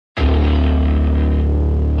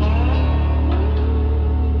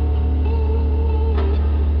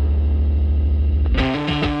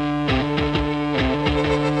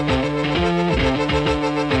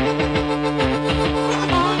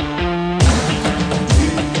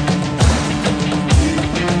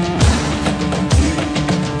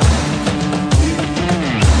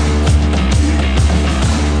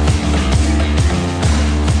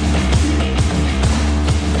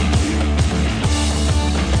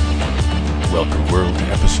welcome world to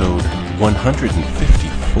episode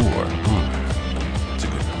 154. It's a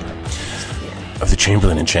good number. Of the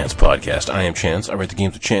Chamberlain and Chance podcast. I am Chance. I write the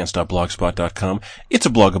games at chance.blogspot.com. It's a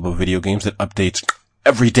blog about video games that updates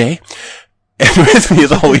every day. And with me,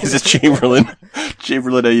 as always, is Chamberlain.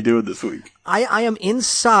 Chamberlain, how you doing this week? I am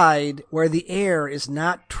inside where the air is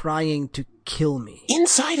not trying to kill me.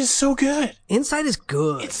 Inside is so good. Inside is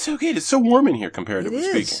good. It's so good. It's so warm in here, comparatively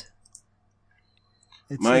speaking.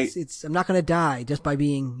 I'm not going to die just by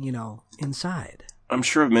being, inside. I'm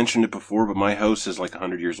sure I've mentioned it before, but my house is like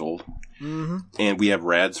 100 years old. Mm-hmm. And we have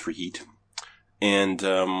rads for heat. And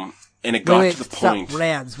it got to the point. Stop.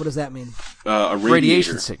 Rads, what does that mean? A radiator.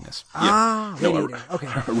 Radiation sickness. Yeah. Radiator. Okay.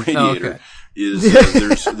 A radiator is,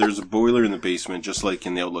 there's a boiler in the basement, just like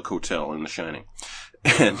in the Outlook Hotel in The Shining.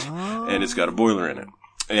 And it's got a boiler in it.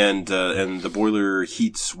 And the boiler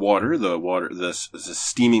heats water. The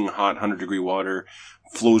steaming hot 100-degree water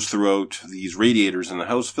flows throughout these radiators in the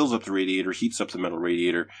house, fills up the radiator, heats up the metal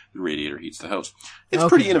radiator. The radiator heats the house. It's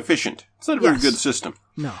pretty inefficient. It's not a very good system.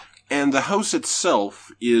 No. And the house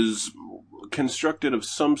itself is constructed of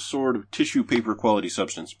some sort of tissue paper quality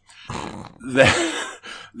substance. That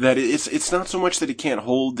it's not so much that it can't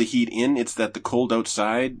hold the heat in, it's that the cold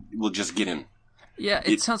outside will just get in. Yeah,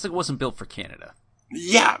 it sounds like it wasn't built for Canada.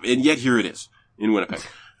 Yeah, and yet here it is in Winnipeg.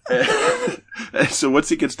 So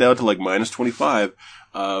once it gets down to like minus 25,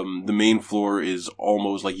 the main floor is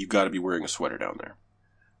almost like you've got to be wearing a sweater down there.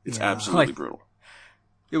 It's absolutely brutal.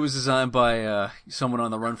 It was designed by someone on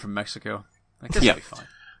the run from Mexico. Like, this will be fine.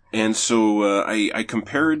 And so I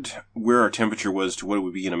compared where our temperature was to what it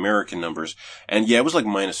would be in American numbers, and it was like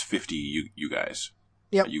minus 50. You guys,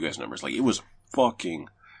 you guys numbers, like it was fucking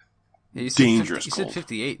dangerous. You said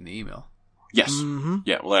 58 in the email. Yes. Mm-hmm.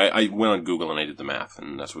 Yeah. Well, I went on Google and I did the math,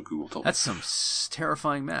 and that's what Google told me. That's some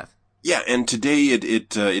terrifying math. Yeah, and today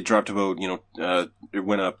it dropped about it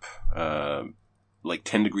went up like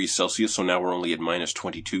 10 degrees Celsius, so now we're only at minus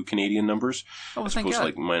 22 Canadian numbers, as opposed to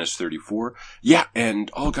like minus 34. Yeah,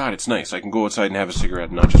 and oh god, it's nice. I can go outside and have a cigarette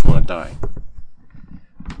and not just want to die.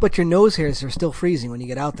 But your nose hairs are still freezing when you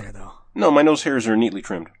get out there, though. No, my nose hairs are neatly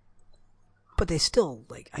trimmed. But they still,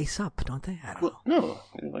 ice up, don't they? I don't know. No,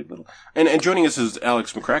 they're like little. And joining us is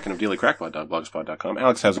Alex McCracken of dailycrackpot.blogspot.com.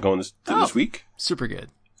 Alex, how's it going this week? Super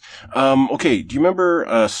good. Okay, do you remember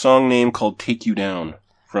a song name called Take You Down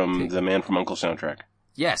from the Man from U.N.C.L.E. soundtrack?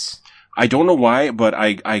 Yes. I don't know why, but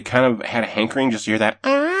I kind of had a hankering just to hear that.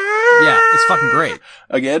 Yeah, it's fucking great.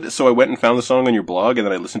 Again, so I went and found the song on your blog, and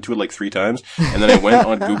then I listened to it like 3 times, and then I went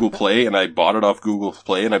on Google Play, and I bought it off Google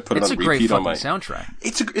Play, and I put it on repeat on my... It's a great fucking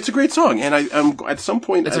soundtrack. It's a great song, and I'm at some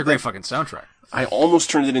point... It's a great fucking soundtrack. I almost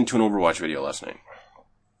turned it into an Overwatch video last night.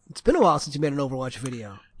 It's been a while since you made an Overwatch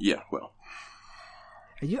video. Yeah, well...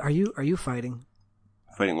 Are you fighting?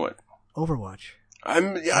 Fighting what? Overwatch.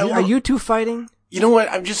 Are you two fighting? You know what?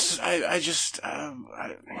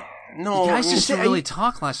 No. You guys just didn't really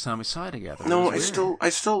talk last time we saw it together. No, I still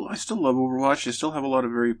love Overwatch. I still have a lot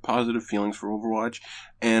of very positive feelings for Overwatch,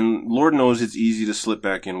 and Lord knows it's easy to slip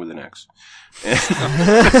back in with an X. This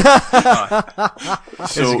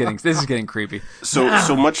is getting creepy.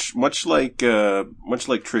 So much like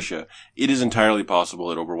Trisha, it is entirely possible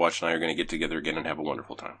that Overwatch and I are going to get together again and have a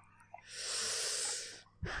wonderful time.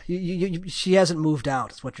 She hasn't moved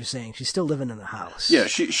out, is what you're saying. She's still living in the house. Yeah,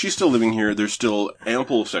 she's still living here. There's still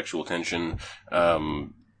ample sexual tension.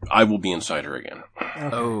 I will be inside her again.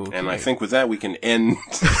 Okay. And I think with that we can end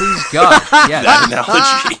Please God. Yeah. that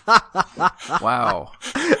analogy. Wow.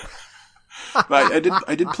 I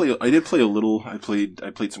did play a little. I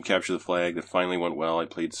played some Capture the Flag that finally went well. I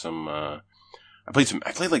played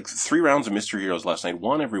like 3 rounds of Mystery Heroes last night,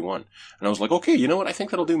 won every one. And I was like, okay, you know what? I think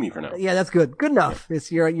that'll do me for now. Yeah, that's good. Good enough. Yeah.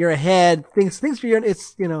 It's you're ahead. Things for you.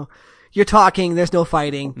 It's you're talking. There's no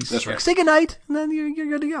fighting. That's right. Say goodnight, and then you're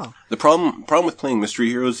good to go. The problem with playing Mystery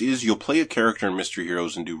Heroes is you'll play a character in Mystery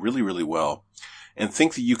Heroes and do really, really well, and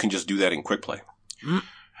think that you can just do that in quick play.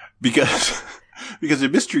 Because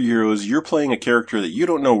in Mystery Heroes, you're playing a character that you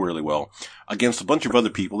don't know really well against a bunch of other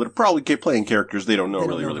people that are probably playing characters they don't know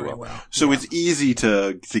really well. So it's easy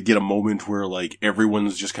to get a moment where like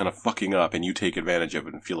everyone's just kind of fucking up and you take advantage of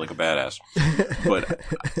it and feel like a badass. But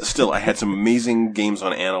still, I had some amazing games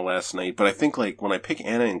on Anna last night, but I think like when I pick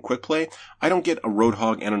Anna in quick play, I don't get a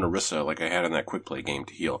Roadhog and a Narissa like I had in that quick play game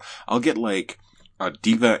to heal. I'll get like a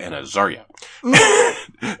D.Va and a Zarya.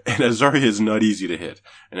 And a Zarya is not easy to hit.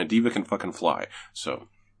 And a D.Va can fucking fly. So.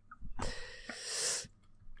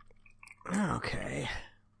 Okay.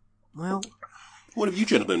 Well. What have you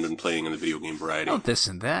gentlemen been playing in the video game variety? Oh, this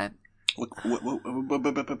and that. What?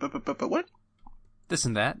 This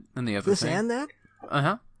and that, and the other this thing. and that?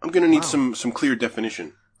 Uh-huh. I'm gonna need some clear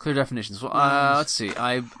definition. Clear definitions. Well, let's see.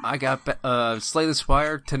 I got Slay the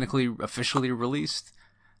Spire technically officially released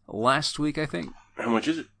last week, I think. How much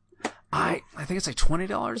is it? I think it's like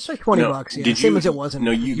 $20. It's like $20. Yeah, same as it was.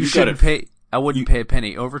 No, you shouldn't pay. I wouldn't pay a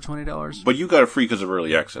penny over $20. But you got it free because of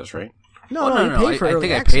early access, right? No, I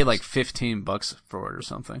think I paid like $15 for it or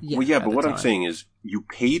something. Yeah. Well, yeah, but what I'm saying is you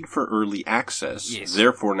paid for early access. Yes.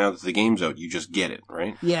 Therefore, now that the game's out, you just get it,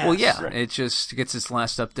 right? Yeah. Well, yeah. Right. It just gets its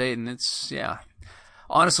last update, and it's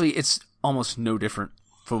honestly, it's almost no different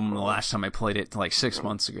from the last time I played it, like 6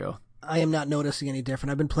 months ago. I am not noticing any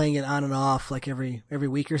different. I've been playing it on and off like every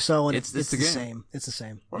week or so, and it's the same. It's the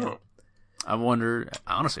same. Wow. Yeah. I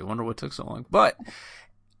honestly wonder what took so long. But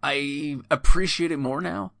I appreciate it more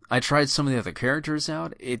now. I tried some of the other characters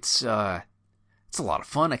out. It's a lot of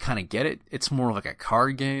fun. I kind of get it. It's more like a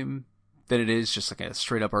card game than it is just like a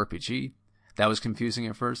straight up RPG. That was confusing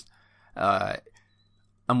at first. I'm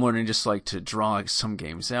learning just like to draw some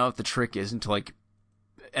games out. The trick isn't to like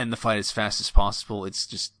end the fight as fast as possible. It's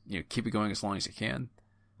just, keep it going as long as you can.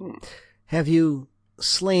 Have you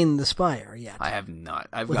slain the Spire yet? I have not.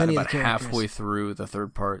 I've gotten about halfway through the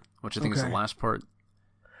third part, which I think is the last part,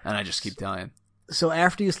 and I just keep dying. So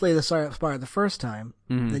after you slay the Spire the first time,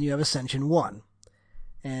 then you have Ascension 1.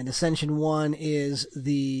 And Ascension 1 is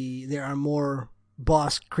there are more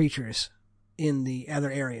boss creatures in the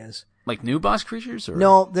other areas. Like new boss creatures? Or?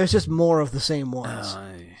 No, there's just more of the same ones.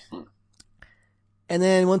 And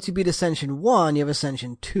then once you beat Ascension 1, you have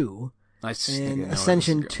Ascension 2. And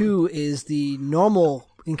Ascension 2 is the normal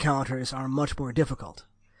encounters are much more difficult.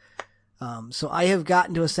 So I have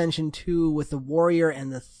gotten to Ascension 2 with the warrior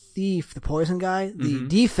and the thief, the poison guy. The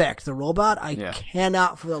defect, the robot, I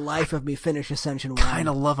cannot for the life of me finish Ascension 1. Kind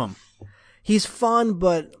of love him. He's fun,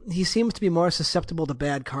 but he seems to be more susceptible to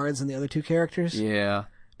bad cards than the other two characters. Yeah.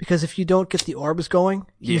 Because if you don't get the orbs going,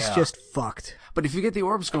 he's just fucked. But if you get the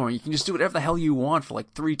orbs going, you can just do whatever the hell you want for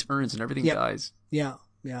like 3 turns and everything dies. Yeah,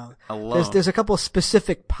 yeah. I love There's a couple of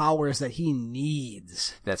specific powers that he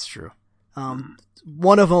needs. That's true.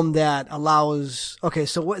 One of them that allows... Okay,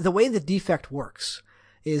 so the way the defect works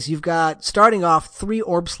is you've got, starting off, 3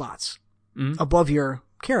 orb slots above your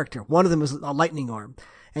character. One of them is a lightning orb.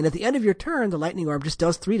 And at the end of your turn, the lightning orb just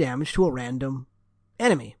does 3 damage to a random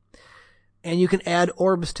enemy. And you can add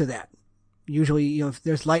orbs to that. Usually, if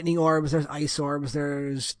there's lightning orbs, there's ice orbs,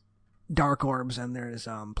 there's dark orbs, and there's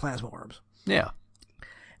plasma orbs. Yeah.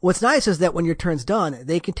 What's nice is that when your turn's done,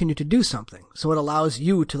 they continue to do something. So it allows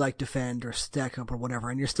you to like defend or stack up or whatever,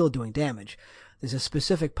 and you're still doing damage. There's a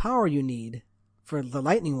specific power you need for the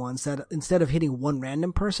lightning ones that instead of hitting one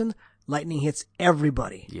random person, lightning hits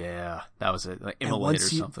everybody. Yeah, that was it. Like immolate or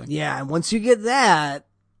something. Yeah, and once you get that,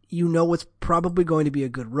 you know it's probably going to be a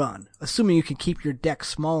good run, assuming you can keep your deck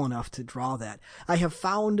small enough to draw that. I have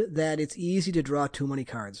found that it's easy to draw too many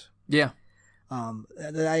cards. Yeah.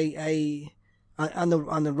 That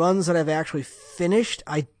on the runs that I've actually finished,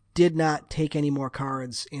 I did not take any more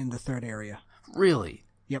cards in the third area. Really?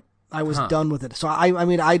 Yep. I was done with it. So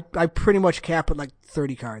I pretty much cap at like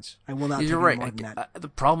 30 cards. I will not take any more than that. The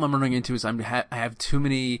problem I'm running into is I have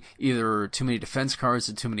either too many defense cards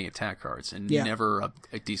or too many attack cards, and never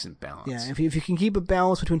a decent balance. Yeah, if you can keep a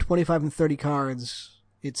balance between 25 and 30 cards,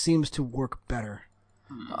 it seems to work better.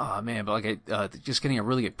 Oh man, but like just getting a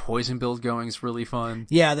really good poison build going is really fun.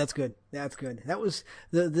 Yeah, that's good. That's good. That was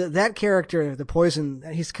that character, the poison.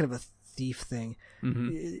 He's kind of a thief thing,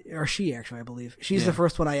 or she actually, I believe. She's the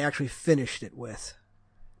first one I actually finished it with.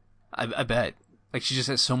 I bet. Like she just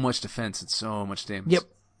has so much defense and so much damage. Yep.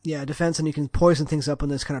 Yeah, defense, and you can poison things up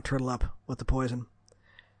and just kind of turtle up with the poison.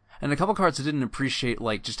 And a couple cards I didn't appreciate,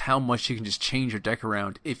 like just how much you can just change your deck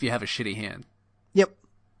around if you have a shitty hand. Yep.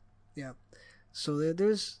 Yeah. So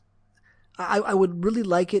there's, I would really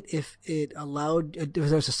like it if it allowed, if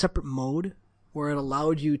there's a separate mode where it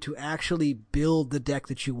allowed you to actually build the deck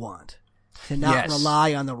that you want. To not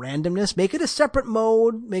rely on the randomness. Make it a separate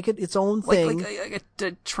mode. Make it its own thing. Like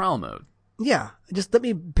a trial mode. Yeah. Just let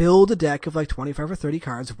me build a deck of like 25 or 30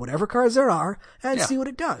 cards, whatever cards there are, and see what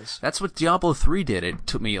it does. That's what Diablo 3 did. It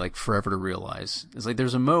took me like forever to realize. It's like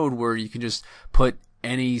there's a mode where you can just put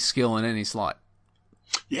any skill in any slot.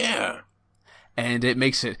 Yeah. And it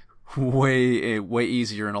makes it way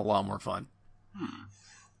easier and a lot more fun.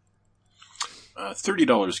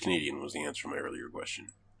 $30 Canadian was the answer to my earlier question.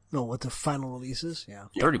 No, what the final releases? Yeah.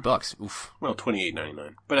 $30. Oof. Well,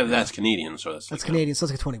 $28.99. But that's Canadian, so that's Canadian, so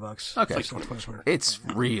it's like $20. Okay. It's like 20. It's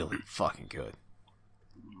really fucking good.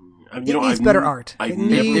 It needs better art.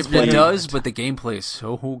 It does, but the gameplay is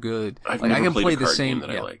so good. I've I never can played play a card the same game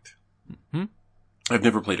that I liked. I've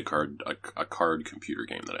never played a card computer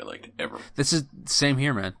game that I liked ever. This is same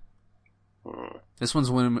here, man. This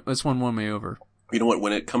one won me over. You know what?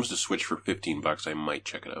 When it comes to Switch for $15, I might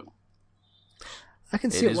check it out. I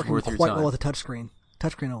can see it working quite well with a touchscreen.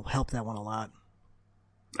 Touchscreen will help that one a lot.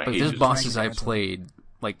 But there's bosses I played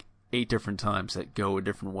like 8 different times that go a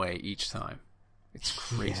different way each time. It's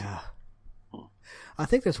crazy. Yeah. I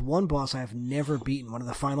think there's one boss I've never beaten. One of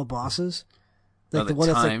the final bosses. Like the one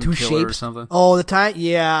that's like 2 shapes. Or something? Oh, the time.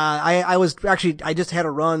 Yeah. I just had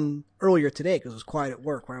a run earlier today because it was quiet at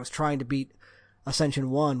work where I was trying to beat Ascension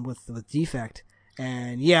 1 with Defect.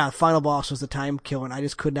 And yeah, the final boss was the time killer, and I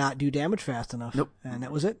just could not do damage fast enough. Nope. And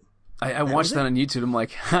that was it. I watched that on YouTube. I'm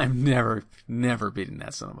like, I'm never beating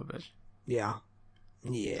that son of a bitch. Yeah.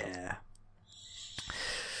 Yeah.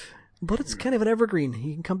 But it's kind of an evergreen.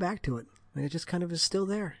 You can come back to it. It just kind of is still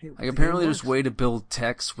there. Like apparently there's a way to build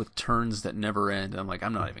techs with turns that never end. I'm like,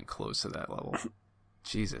 I'm not even close to that level.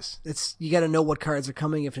 Jesus. You got to know what cards are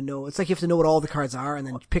coming. You have to know. It's like you have to know what all the cards are and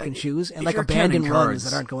then pick and choose. And like abandon runs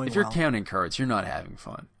that aren't going well. If you're counting cards, you're not having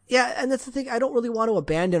fun. Yeah, and that's the thing. I don't really want to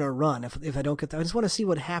abandon a run if I don't get that. I just want to see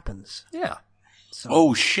what happens. Yeah. So.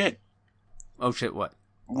 Oh, shit. Oh, shit, what?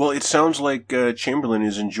 Well, it sounds like Chamberlain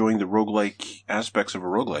is enjoying the roguelike aspects of a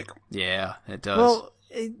roguelike. Yeah, it does. Well,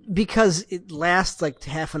 because it lasts like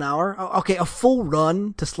half an hour. Okay, a full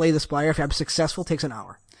run to Slay the Spire, if I'm successful, takes an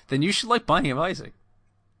hour. Then you should like Binding of Isaac.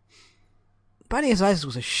 Binding of Isaac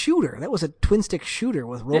was a shooter. That was a twin-stick shooter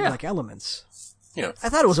with roguelike elements. Yeah. I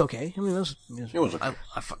thought it was okay. I mean, it was okay.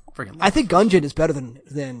 I think Gungeon is better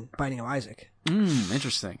than Binding of Isaac.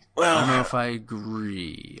 Interesting. Well, I don't know if I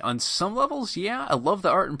agree. On some levels, yeah. I love the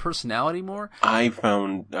art and personality more. I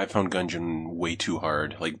found Gungeon way too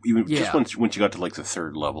hard. Like even just once you got to like the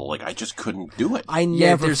 3rd level, like I just couldn't do it. I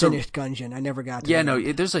never finished Gungeon. I never got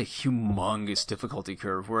to there's a humongous difficulty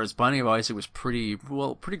curve, whereas Binding of Isaac was pretty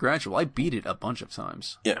gradual. I beat it a bunch of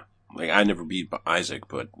times. Yeah. Like, I never beat Isaac,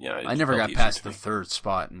 but, yeah. I never got past the 3rd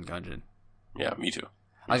spot in Gungeon. Yeah, me too.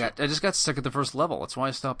 I just got stuck at the 1st level. That's why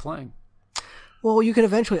I stopped playing. Well, you can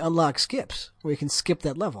eventually unlock skips, where you can skip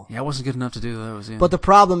that level. Yeah, I wasn't good enough to do those, yeah. But the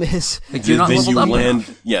problem is... Like,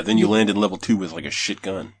 then you land in level 2 with, like, a shit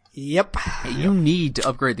gun. Yep. You need to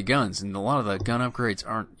upgrade the guns, and a lot of the gun upgrades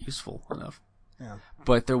aren't useful enough. Yeah.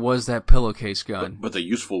 But there was that pillowcase gun. But the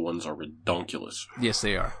useful ones are redonkulous. Yes,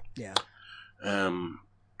 they are. Yeah.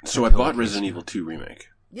 So I bought Resident Evil 2 Remake.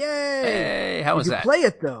 Yay! Hey, how was that? Play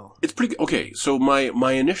it though. It's pretty okay. So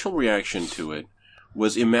my initial reaction to it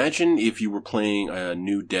was, imagine if you were playing a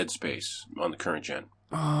new Dead Space on the current gen.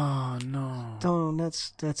 Oh no! Don't.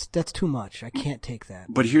 That's too much. I can't take that.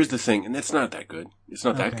 But here's the thing, and it's not that good. It's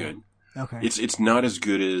not that good. Okay. It's not as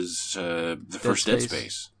good as the first Dead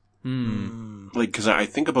Space. Like, because I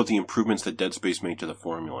think about the improvements that Dead Space made to the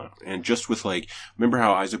formula, and just with like, remember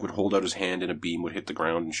how Isaac would hold out his hand and a beam would hit the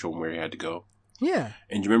ground and show him where he had to go? Yeah.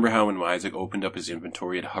 And you remember how when Isaac opened up his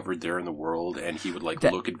inventory, it hovered there in the world, and he would like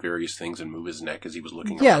look at various things and move his neck as he was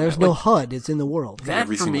looking. Yeah, there's no HUD; it's in the world. That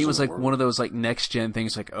for me was like one of those like next gen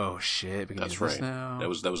things. Like, oh shit, we can do this now. That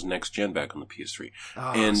was next gen back on the PS3,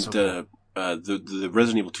 and so cool. The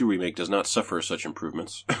Resident Evil 2 remake does not suffer such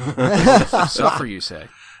improvements. Suffer, you say?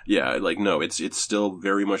 Yeah, like no, it's still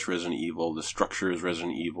very much Resident Evil. The structure is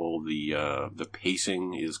Resident Evil. The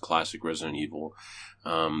pacing is classic Resident Evil.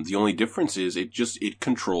 The only difference is it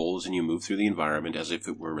controls and you move through the environment as if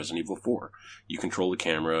it were Resident Evil 4. You control the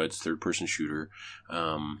camera. It's third-person shooter.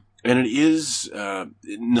 And it is,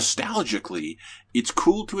 nostalgically, it's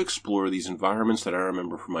cool to explore these environments that I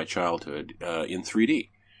remember from my childhood, in 3D.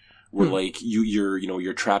 Where like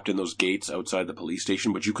you're trapped in those gates outside the police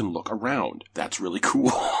station, but you can look around. That's really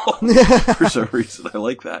cool. For some reason, I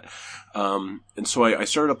like that. And so I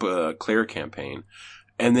started up a Claire campaign,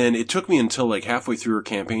 and then it took me until like halfway through her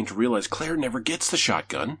campaign to realize Claire never gets the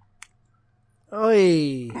shotgun.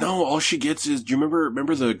 Oy. No, all she gets is, do you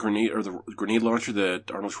remember the grenade launcher that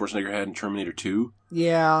Arnold Schwarzenegger had in Terminator 2?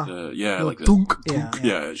 Yeah. Like the dunk.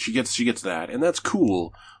 Yeah, she gets that, and that's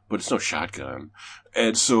cool. But it's no shotgun.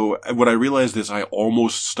 And so what I realized is I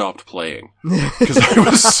almost stopped playing because I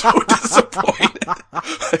was so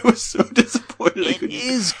disappointed. It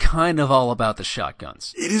is kind of all about the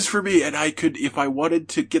shotguns. It is for me, and I could, if I wanted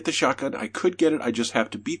to get the shotgun, I could get it. I just have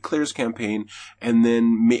to beat Claire's campaign, and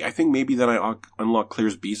then I think maybe then I unlock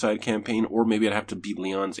Claire's B-side campaign, or maybe I'd have to beat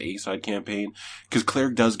Leon's A-side campaign, because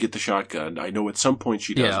Claire does get the shotgun. I know at some point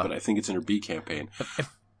she does, but I think it's in her B campaign.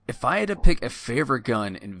 If I had to pick a favorite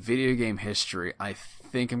gun in video game history, I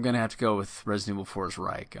think I'm going to have to go with Resident Evil 4's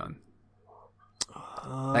riot gun.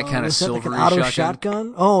 That kind of silvery like an auto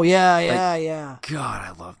shotgun? Oh, yeah. God,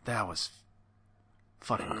 I love that. Was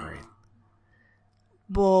fucking great.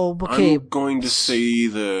 Well, okay. I'm going to say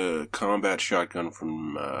the combat shotgun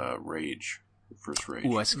from Rage. First Rage.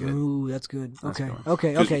 Ooh, that's good. Ooh, that's good. That's Okay. good.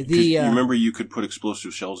 Okay. Cause, Okay. 'cause The you remember you could put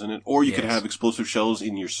explosive shells in it, or you could Yes. have explosive shells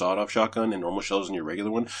in your sawed-off shotgun and normal shells in your regular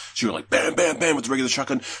one. So you're like bam, bam, bam with the regular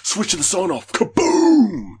shotgun. Switch to the sawn-off.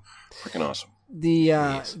 Kaboom! Freaking awesome.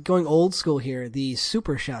 Going old school here, the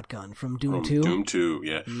super shotgun from Doom From 2. Doom 2,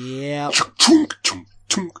 yeah. Yeah. Chunk, chunk,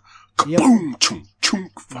 chunk, Yep. kaboom, chunk,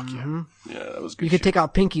 chunk. Fuck Mhm. yeah. Yeah, that was good. You could shit. take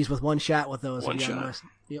out pinkies with one shot with those. One if you got shot. Nice,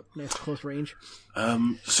 yep, nice close range.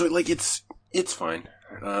 So like it's fine.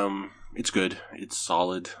 It's good. It's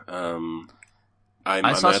solid.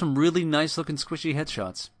 I saw some really nice looking squishy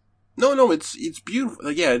headshots. No, it's beautiful.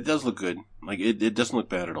 Like, yeah, it does look good. Like it doesn't look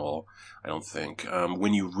bad at all. I don't think.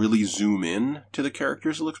 When you really zoom in to the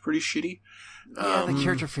characters, it looks pretty shitty. Yeah, the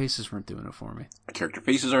character faces weren't doing it for me. The character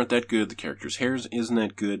faces aren't that good. The characters' hairs isn't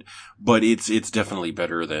that good. But it's definitely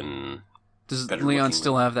better than. Does better Leon looking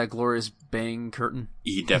still than- have that glorious bang curtain?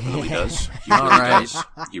 He definitely does. He All really right. does.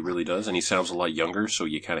 He really does, and he sounds a lot younger, so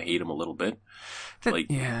you kind of hate him a little bit. Like,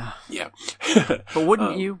 Yeah. yeah. But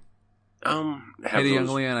wouldn't you? Have Hey, the young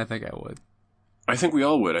those- Leon, I think I would. I think we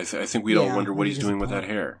all would. I think we'd all Yeah, wonder what he he's doesn't doing with play. that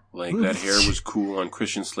hair. Like, that hair was cool on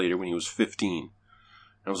Christian Slater when he was 15.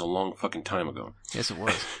 That was a long fucking time ago. Yes, it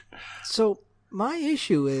was. So my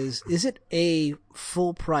issue is it a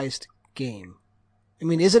full priced game? I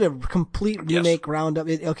mean, is it a complete Yes. remake roundup?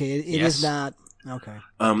 It Yes. is not. Okay.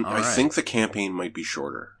 I right. think the campaign might be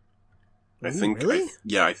shorter. I Ooh, think, really?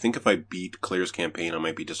 I think if I beat Claire's campaign, I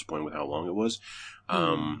might be disappointed with how long it was.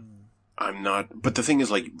 I'm not, but the thing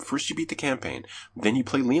is, like, first you beat the campaign, then you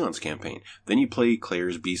play Leon's campaign, then you play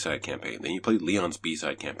Claire's B-side campaign, then you play Leon's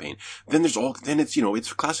B-side campaign, then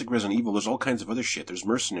it's classic Resident Evil, there's all kinds of other shit, there's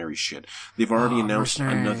mercenary shit. They've already announced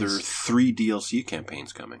mercenaries. another 3 DLC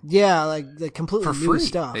campaigns coming. Yeah, like the completely For new free,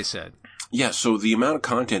 stuff. they said. Yeah, so the amount of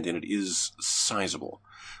content in it is sizable,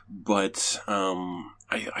 but,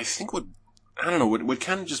 I think what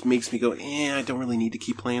kind of just makes me go, I don't really need to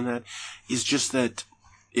keep playing that, is just that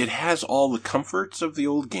it has all the comforts of the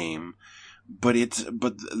old game, but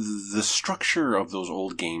the structure of those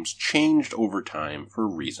old games changed over time for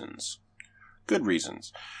reasons. Good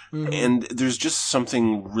reasons. Mhm. And there's just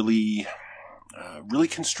something really, really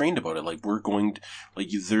constrained about it. Like,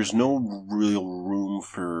 there's no real room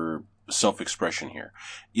for self-expression here.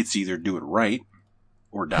 It's either do it right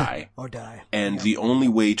or die. Or die. And the only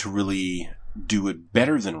way to really do it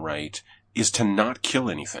better than right is to not kill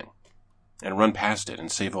anything and run past it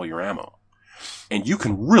and save all your ammo. And you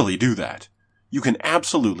can really do that. You can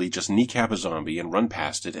absolutely just kneecap a zombie and run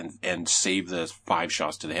past it and save the 5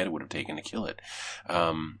 shots to the head it would have taken to kill it.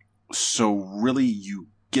 So really you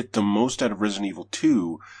get the most out of Resident Evil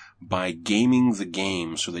 2 by gaming the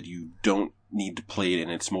game so that you don't need to play it in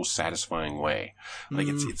its most satisfying way. Like,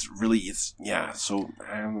 so it's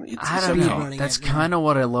I don't it's speed okay. running That's it, yeah. kind of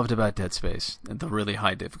what I loved about Dead Space, the really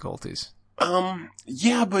high difficulties.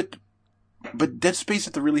 Yeah, but Dead Space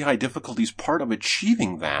at the really high difficulties, part of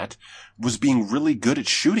achieving that was being really good at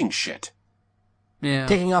shooting shit. Yeah.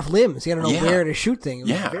 Taking off limbs. You gotta know Yeah. where to shoot things.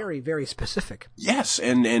 It was Yeah. very, very specific. Yes,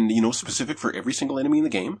 and specific for every single enemy in the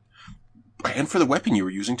game, and for the weapon you were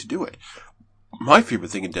using to do it. My favorite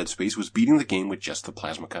thing in Dead Space was beating the game with just the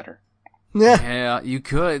plasma cutter. Yeah. Yeah, you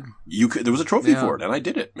could. There was a trophy Yeah. for it, and I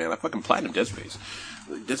did it, man. I fucking platinum Dead Space.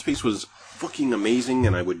 Dead Space was fucking amazing,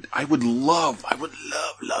 and I would love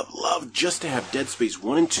just to have Dead Space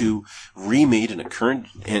 1 and 2 remade in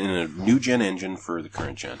a new gen engine for the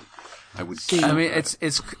current gen. I would. I mean,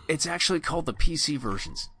 it's actually called the PC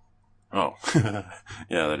versions. Oh,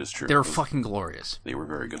 yeah, that is true. They're fucking glorious. They were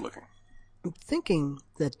very good looking. I'm thinking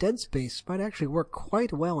that Dead Space might actually work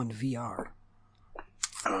quite well in VR.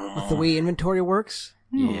 With the way inventory works,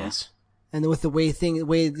 Yes. and with the way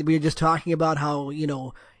we were just talking about how,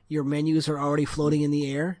 your menus are already floating in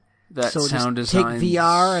the air. That So sound just take design.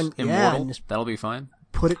 VR and- yeah, Immortal. and just- That'll be fine.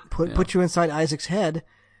 Put you inside Isaac's head,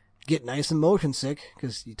 get nice and motion sick,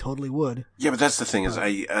 because you totally would. Yeah, but that's the thing is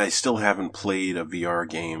I still haven't played a VR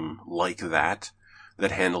game like that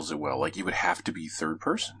handles it well. Like, you would have to be third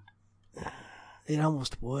person. It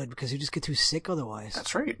almost would, because you just get too sick otherwise.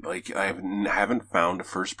 That's right. Like, I haven't found a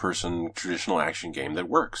first person traditional action game that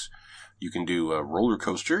works. You can do a roller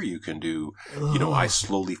coaster. You can do, I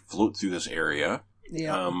slowly float through this area.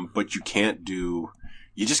 Yeah. But you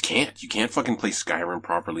just can't. You can't fucking play Skyrim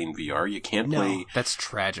properly in VR. You can't No. play, That's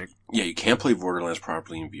tragic. you can't play Borderlands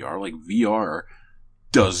properly in VR. Like, VR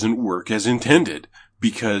doesn't work as intended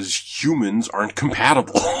because humans aren't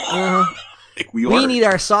compatible. Like, we need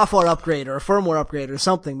our software upgrade or a firmware upgrade or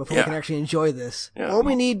something before we Yeah. can actually enjoy this. Yeah. Or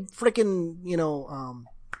we need freaking,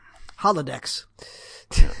 holodecks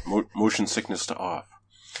Motion sickness to off.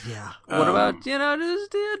 Yeah. What about,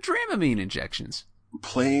 just Dramamine injections?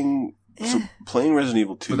 Playing Resident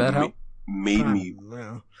Evil 2 Would that help? made me...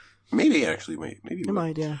 Maybe, actually. Maybe. It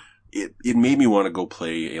might, yeah. It made me want to go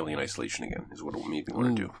play Alien Isolation again, is what it made me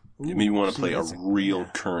want to do. It made me want to play a real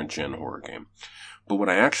current-gen horror game. But what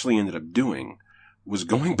I actually ended up doing was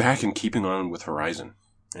going back and keeping on with Horizon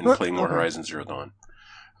and playing more Horizon Zero Dawn.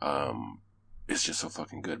 It's just so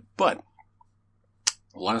fucking good. But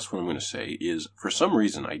the last one I'm going to say is, for some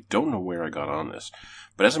reason, I don't know where I got on this,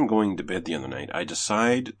 but as I'm going to bed the other night, I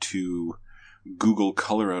decide to Google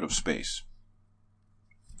Color Out of Space.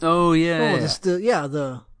 Oh, yeah.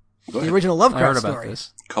 The original Lovecraft I heard story. about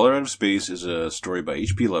this. Color Out of Space is a story by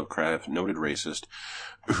H.P. Lovecraft, noted racist,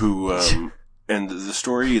 who, and the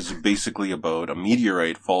story is basically about a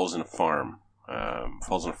meteorite falls in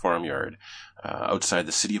a farmyard, outside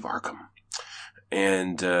the city of Arkham.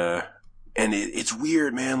 And it's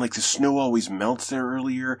weird, man, like the snow always melts there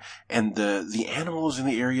earlier, and the animals in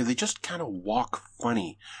the area, they just kind of walk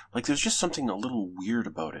funny. Like there's just something a little weird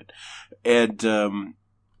about it.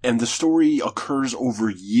 And the story occurs over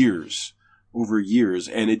years,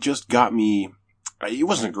 and it just got me. It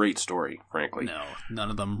wasn't a great story, frankly. No,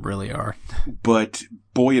 none of them really are. But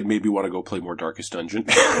boy, it made me want to go play more Darkest Dungeon.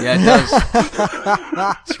 Yeah, it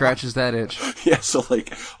does. Scratches that itch. Yeah, so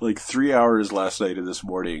like 3 hours last night and this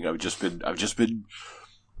morning, I've just been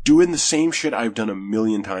doing the same shit I've done a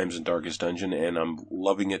million times in Darkest Dungeon, and I'm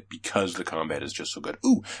loving it because the combat is just so good.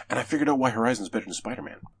 Ooh, and I figured out why Horizon's better than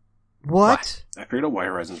Spider-Man. What? I figured out why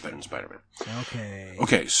Horizon's better than Spider-Man. Okay.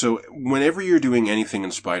 Okay, so whenever you're doing anything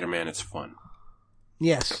in Spider-Man, it's fun.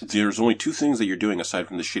 Yes. There's only two things that you're doing aside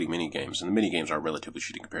from the shitty minigames, and the minigames are relatively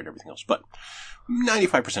shitty compared to everything else. But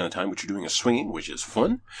 95% of the time, what you're doing is swinging, which is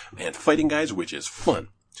fun, and fighting guys, which is fun.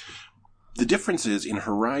 The difference is, in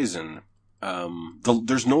Horizon,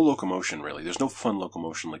 there's no locomotion, really. There's no fun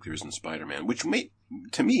locomotion like there is in Spider-Man, which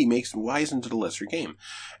to me makes Horizon to the lesser game.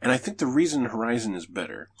 And I think the reason Horizon is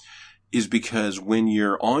better is because when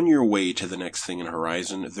you're on your way to the next thing in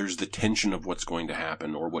Horizon, there's the tension of what's going to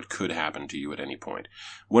happen or what could happen to you at any point.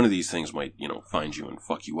 One of these things might, find you and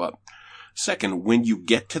fuck you up. Second, when you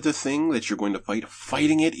get to the thing that you're going to fight,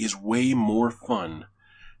 fighting it is way more fun.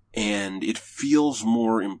 And it feels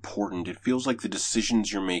more important. It feels like the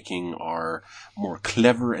decisions you're making are more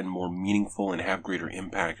clever and more meaningful and have greater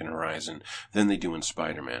impact in Horizon than they do in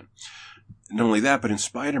Spider-Man. Not only that, but in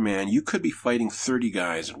Spider-Man, you could be fighting 30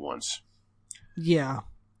 guys at once. Yeah.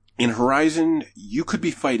 In Horizon, you could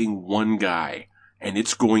be fighting one guy, and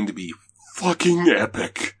it's going to be fucking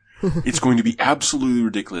epic. It's going to be absolutely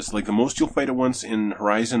ridiculous. Like, the most you'll fight at once in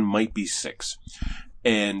Horizon might be 6.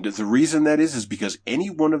 And the reason that is because any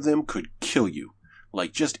one of them could kill you.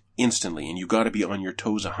 Like, just instantly, and you gotta be on your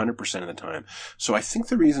toes 100% of the time. So I think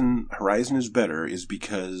the reason Horizon is better is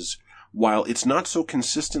because while it's not so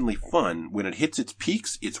consistently fun, when it hits its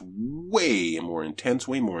peaks, it's way more intense,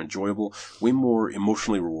 way more enjoyable, way more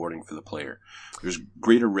emotionally rewarding for the player. There's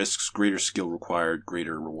greater risks, greater skill required,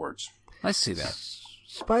 greater rewards. I see that.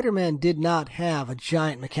 Spider-Man did not have a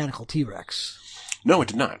giant mechanical T-Rex. No, it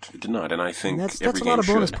did not. It did not, and I think that's every a game lot of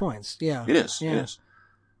bonus should. Points. Yeah, it is. Yeah. It is.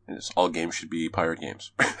 It is. All games should be pirate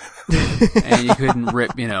games. And you couldn't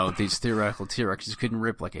rip, these theoretical T-Rexes. You couldn't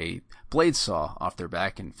rip like a blade saw off their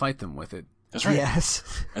back and fight them with it. That's right. Yes.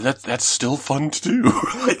 And that's still fun to do.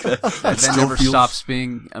 That never stops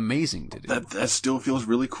being amazing to do. That still feels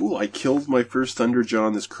really cool. I killed my first Thunderjaw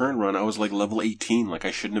on this current run. I was like level 18. Like,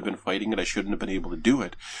 I shouldn't have been fighting it. I shouldn't have been able to do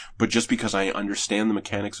it. But just because I understand the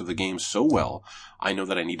mechanics of the game so well, I know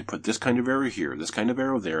that I need to put this kind of arrow here, this kind of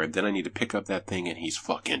arrow there, and then I need to pick up that thing and he's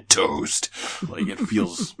fucking toast. Like, it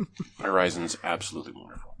feels... Horizon's absolutely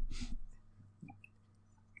wonderful.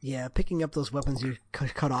 Yeah, picking up those weapons you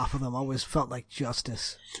cut off of them always felt like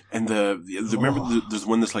justice. And remember there's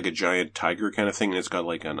one that's like a giant tiger kind of thing, and it's got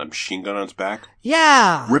like a machine gun on its back?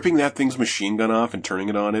 Yeah! Ripping that thing's machine gun off and turning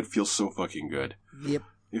it on, it feels so fucking good. Yep.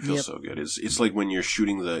 It feels so good. It's like when you're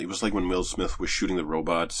shooting it was like when Will Smith was shooting the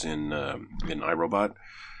robots in iRobot.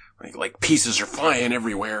 Like pieces are flying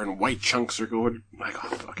everywhere and white chunks are going. My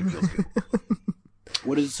God, it fucking feels good.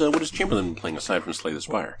 What is Chamberlain playing aside from Slay the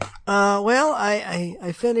Spire? Well,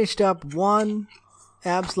 I finished up one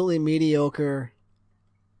absolutely mediocre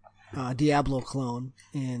Diablo clone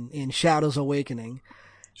in Shadows Awakening.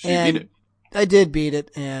 So you beat it. I did beat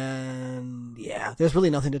it, and yeah, there's really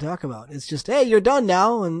nothing to talk about. It's just, hey, you're done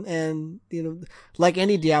now, and like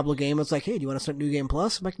any Diablo game, it's like, hey, do you want to start New Game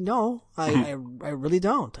Plus? I'm like, no, I really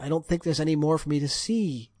don't. I don't think there's any more for me to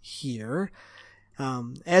see here.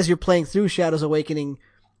 As you're playing through Shadows Awakening,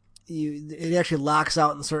 it actually locks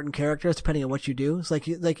out in certain characters depending on what you do. It's like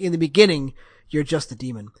in the beginning, you're just the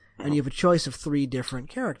demon, and you have a choice of 3 different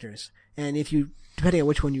characters. And depending on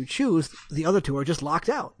which one you choose, the other 2 are just locked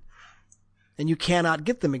out. And you cannot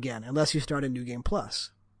get them again unless you start a New Game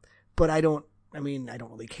Plus. But I don't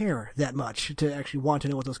really care that much to actually want to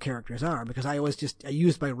know what those characters are, because I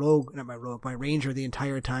used my Ranger the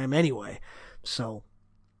entire time anyway. So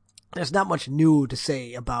there's not much new to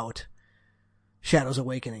say about Shadow's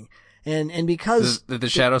Awakening. And because... Did the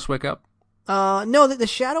Shadows wake up? No, the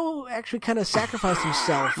Shadow actually kind of sacrificed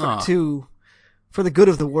himself for the good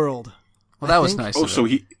of the world. Well, that was nice. Oh, so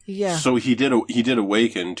he did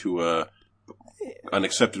awaken to a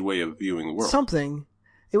unaccepted way of viewing the world. Something.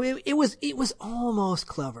 It was almost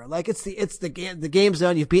clever. Like the game's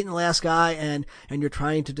done. You've beaten the last guy, and you're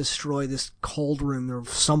trying to destroy this cauldron or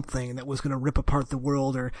something that was going to rip apart the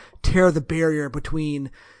world or tear the barrier between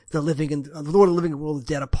the living and the Lord of the living world and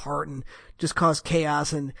the dead apart, and just cause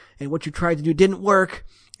chaos. And what you tried to do didn't work.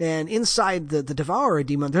 And inside the Devourer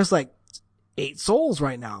demon, there's like 8 souls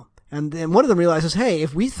right now. And then one of them realizes, hey,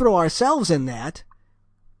 if we throw ourselves in that,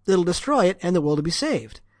 it'll destroy it and the world will be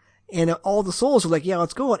saved. And all the souls are like, yeah,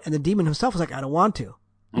 let's go. And the demon himself was like, I don't want to.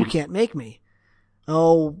 You can't make me.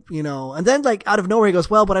 Oh, and then like out of nowhere he goes,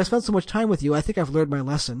 well, but I spent so much time with you. I think I've learned my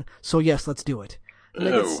lesson. So yes, let's do it.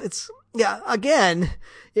 Again,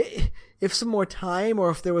 if some more time or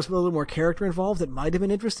if there was a little more character involved, it might have been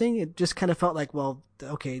interesting. It just kind of felt like, well,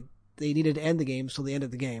 okay, they needed to end the game. So they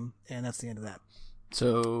ended the game, and that's the end of that.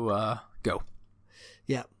 So, go.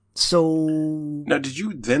 Yeah. So... Now, did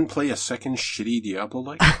you then play a second shitty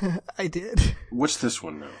Diablo-like? I did. What's this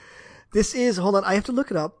one now? This is... Hold on, I have to look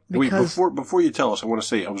it up because... Wait, before you tell us, I want to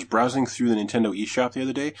say, I was browsing through the Nintendo eShop the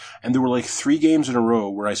other day, and there were like 3 games in a row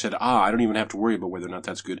where I said, I don't even have to worry about whether or not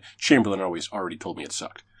that's good. Chamberlain already told me it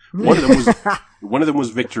sucked. One of them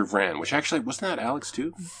was Victor Vran, which actually, wasn't that Alex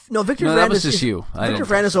too? No, Victor Vran that was just you. Victor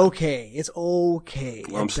Vran is okay. It's okay.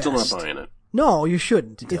 Well, I'm still not buying it. No, you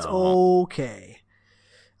shouldn't. It's okay.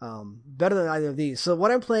 Better than either of these. So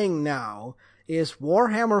what I'm playing now is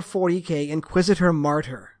Warhammer 40k Inquisitor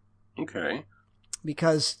Martyr. Okay.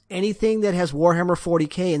 Because anything that has Warhammer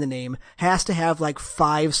 40k in the name has to have like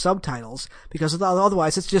 5 subtitles, because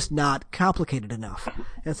otherwise it's just not complicated enough. And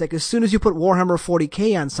it's like as soon as you put Warhammer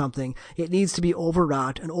 40k on something, it needs to be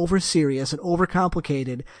overwrought and over serious and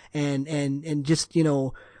overcomplicated and just,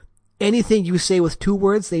 anything you say with 2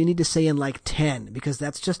 words, they need to say in like 10, because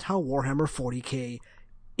that's just how Warhammer 40k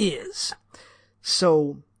is.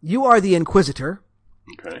 So you are the Inquisitor.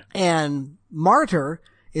 Okay. And Martyr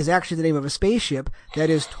is actually the name of a spaceship that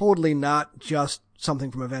is totally not just something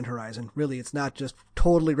from Event Horizon. Really, it's not just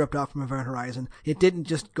totally ripped off from Event Horizon. It didn't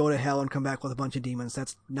just go to hell and come back with a bunch of demons.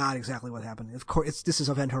 That's not exactly what happened. Of course, this is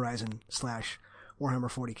Event Horizon / Warhammer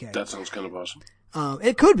 40k. That sounds kind of awesome.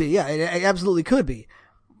 It could be, yeah, it absolutely could be.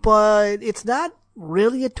 But it's not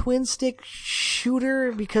really a twin stick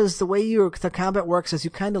shooter, because the way the combat works is you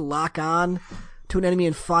kind of lock on to an enemy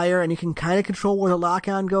and fire, and you can kind of control where the lock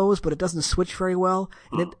on goes, but it doesn't switch very well.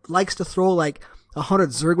 And it likes to throw like 100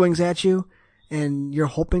 Zerglings at you, and you're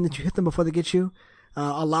hoping that you hit them before they get you.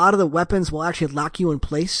 A lot of the weapons will actually lock you in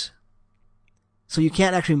place, so you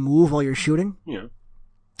can't actually move while you're shooting. Yeah.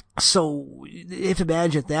 So you have to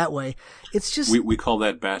manage it that way. It's just we call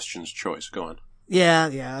that Bastion's choice. Go on. Yeah,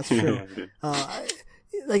 that's true.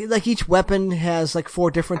 Like each weapon has like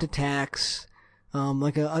 4 different attacks.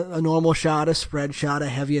 Like a normal shot, a spread shot, a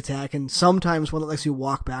heavy attack, and sometimes one that lets you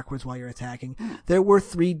walk backwards while you're attacking. There were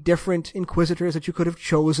 3 different Inquisitors that you could have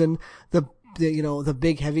chosen. The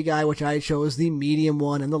big heavy guy, which I chose, the medium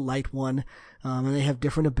one, and the light one. And they have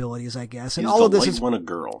different abilities, I guess. And all of this is one a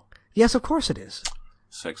girl. Yes, of course it is.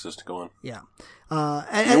 Sexist. Go on. Yeah.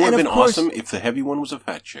 It would have been awesome if the heavy one was a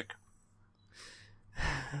fat chick.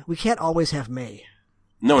 We can't always have May.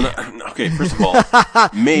 No. Okay, first of all,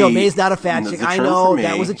 May. No, May's not a fat chick. I know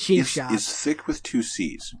that was a cheap shot. Is thick with 2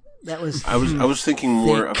 C's. That was. I was thinking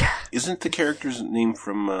more of. Isn't the character's name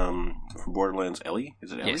from Borderlands Ellie?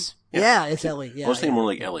 Is it Ellie? Yes. Yeah, it's Ellie. Yeah, I was thinking more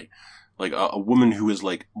like Ellie, like a woman who is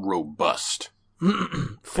like robust,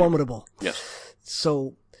 formidable. Yes.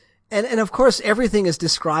 So. And of course, everything is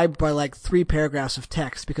described by like 3 paragraphs of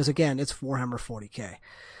text, because again, it's Warhammer 40k.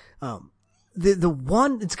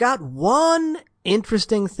 It's got one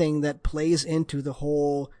interesting thing that plays into the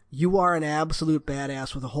whole you are an absolute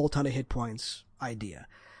badass with a whole ton of hit points idea.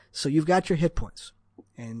 So you've got your hit points,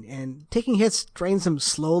 and taking hits drains them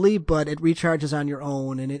slowly, but it recharges on your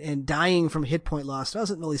own, and dying from hit point loss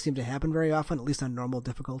doesn't really seem to happen very often, at least on normal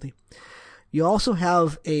difficulty. You also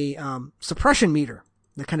have a suppression meter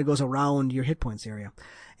that kind of goes around your hit points area.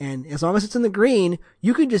 And as long as it's in the green,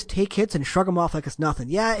 you can just take hits and shrug them off like it's nothing.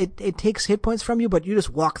 Yeah, it takes hit points from you, but you just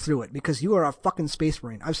walk through it because you are a fucking Space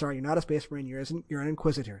Marine. I'm sorry, you're not a Space Marine. You're an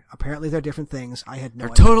Inquisitor. Apparently they're different things. I had no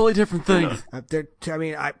idea. They're totally different things.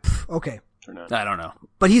 Okay. I don't know.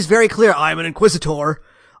 But he's very clear. I'm an Inquisitor.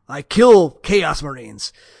 I kill Chaos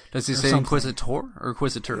Marines. Does he say something. Inquisitor or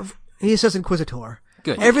Inquisitor? He says Inquisitor.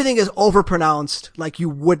 Good. Everything is overpronounced like you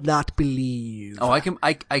would not believe. Oh, I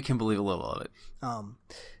can believe a little of it.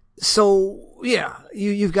 So yeah,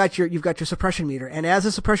 you've got your suppression meter, and as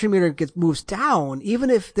the suppression meter moves down, even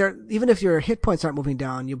if your hit points aren't moving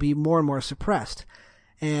down, you'll be more and more suppressed.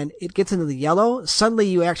 And it gets into the yellow, suddenly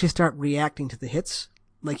you actually start reacting to the hits,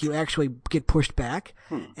 like you actually get pushed back.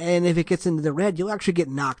 And if it gets into the red, you'll actually get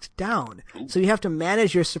knocked down. So you have to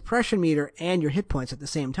manage your suppression meter and your hit points at the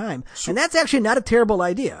same time. And that's actually not a terrible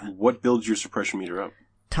idea. What builds your suppression meter up?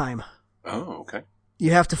 Time. Oh, okay.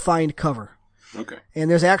 You have to find cover. Okay. And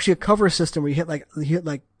there's actually a cover system where you hit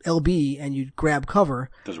like LB and you grab cover.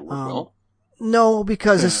 Does it work well? No,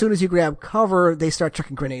 because as soon as you grab cover, they start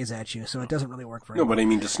chucking grenades at you, so it doesn't really work very well. No, but I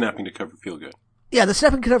mean, does snapping to cover feel good? Yeah, the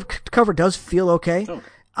snapping to cover does feel okay. Okay.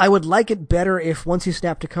 I would like it better if once you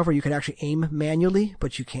snap to cover, you could actually aim manually,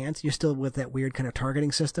 but you can't. You're still with that weird kind of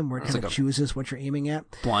targeting system where it kind of chooses what you're aiming at.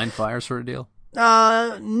 Blind fire sort of deal?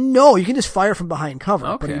 No, you can just fire from behind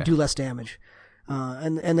cover, but you do less damage.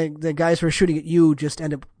 And the guys who are shooting at you just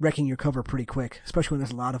end up wrecking your cover pretty quick, especially when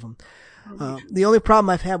there's a lot of them. The only problem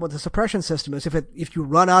I've had with the suppression system is if you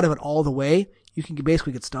run out of it all the way, you can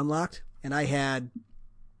basically get stun locked. And I had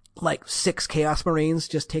like 6 Chaos Marines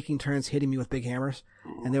just taking turns hitting me with big hammers,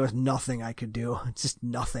 and there was nothing I could do. It's just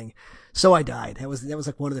nothing. So I died. That was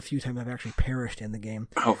like one of the few times I've actually perished in the game.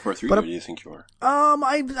 How far through do you think you are?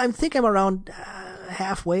 I think I'm around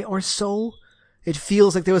halfway or so. It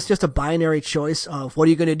feels like there was just a binary choice of what are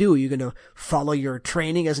you going to do? Are you going to follow your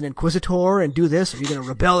training as an Inquisitor and do this? Or are you going to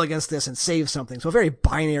rebel against this and save something? So a very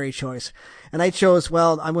binary choice. And I chose,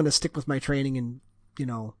 well, I'm going to stick with my training and,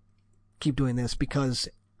 keep doing this because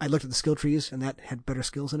I looked at the skill trees and that had better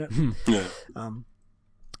skills in it. Yeah.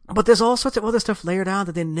 But there's all sorts of other stuff layered on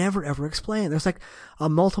that they never ever explain. There's like a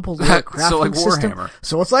multiple layer crafting system. Warhammer.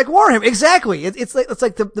 So it's like Warhammer. Exactly. It's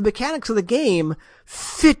like the mechanics of the game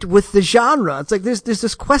fit with the genre. It's like there's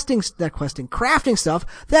this crafting stuff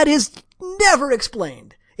that is never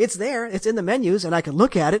explained. It's there. It's in the menus and I can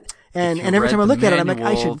look at it. And every time I look at it, I'm like,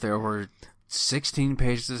 I should. There were 16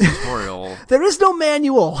 pages of tutorial. There is no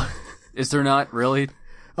manual. Is there not really?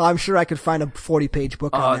 I'm sure I could find a 40-page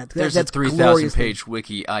book on that. There's a 3,000-page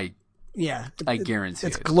wiki. I guarantee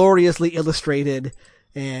it's gloriously illustrated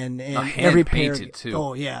and every paragraph too.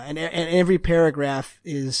 Oh yeah, and every paragraph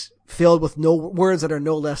is filled with words that are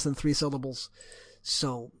no less than 3 syllables.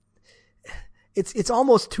 So it's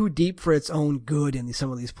almost too deep for its own good in some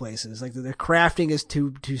of these places. Like the crafting is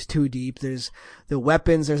too deep. There's the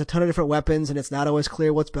weapons. There's a ton of different weapons, and it's not always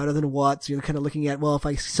clear what's better than what. So you're kind of looking at, well, if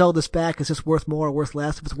I sell this back, is this worth more or worth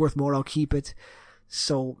less? If it's worth more, I'll keep it.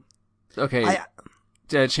 So okay,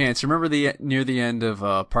 Chance, remember near the end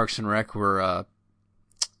of Parks and Rec where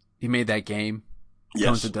he made that game? Yes,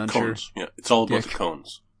 Cones of Dunshire. Cones. Yeah, it's all about the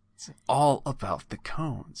cones. It's all about the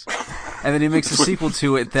cones. And then he makes a sequel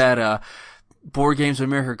to it that Board Games of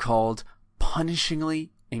America called Punishingly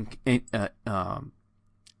Intricate.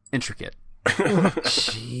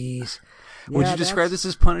 Jeez. Would you describe this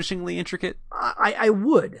as punishingly intricate? I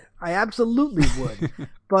would. I absolutely would.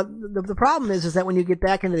 But the problem is that when you get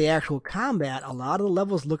back into the actual combat, a lot of the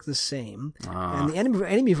levels look the same. And the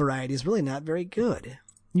enemy variety is really not very good.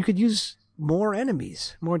 You could use more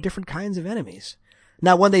enemies, more different kinds of enemies.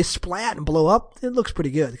 Now, when they splat and blow up, it looks pretty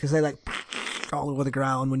good because they all over the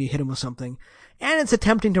ground when you hit them with something. And it's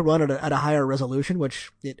attempting to run at a higher resolution, which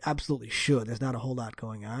it absolutely should. There's not a whole lot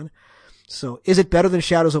going on. So is it better than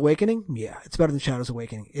Shadows Awakening? Yeah, it's better than Shadows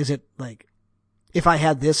Awakening. Is it like, if I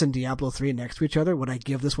had this and Diablo 3 next to each other, would I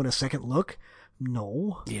give this one a second look?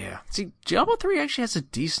 No. Yeah. See, Diablo 3 actually has a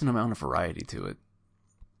decent amount of variety to it.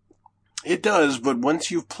 It does, but once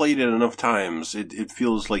you've played it enough times, it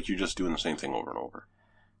feels like you're just doing the same thing over and over.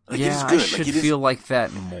 Like, yeah, it is good. I should feel like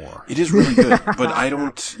that more. It is really good, but I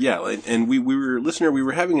don't, and we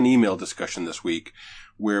were having an email discussion this week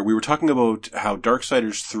where we were talking about how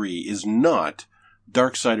Darksiders 3 is not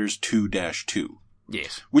Darksiders 2-2.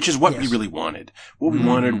 Yes. Which is what we really wanted. What we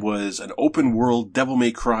wanted was an open world Devil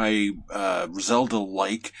May Cry,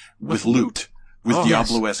 Zelda-like with loot. With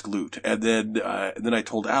Diablo-esque loot. And then I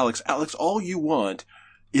told Alex, all you want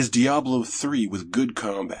is Diablo 3 with good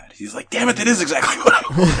combat. He's like, damn it, that is exactly what I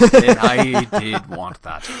want. And I did want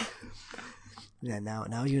that. Yeah,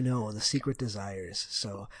 now you know the secret desires.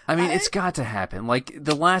 So I mean, it's got to happen. Like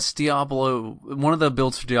the last Diablo, one of the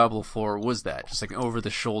builds for Diablo 4 was that, just like over the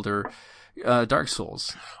shoulder, Dark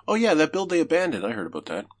Souls. Oh yeah, that build they abandoned. I heard about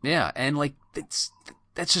that. Yeah, and like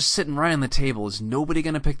that's just sitting right on the table. Is nobody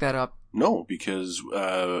gonna pick that up? No, because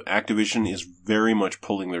Activision is very much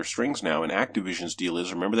pulling their strings now, and Activision's deal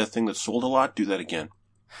is, remember that thing that sold a lot? Do that again.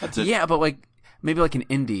 That's it. Yeah, but like maybe like an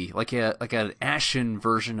indie, like an Ashen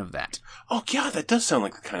version of that. Oh yeah, that does sound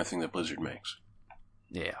like the kind of thing that Blizzard makes.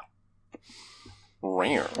 Yeah.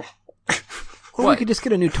 Rare. Or we could just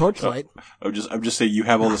get a new Torchlight. I'm just saying you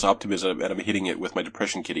have all this optimism, and I'm hitting it with my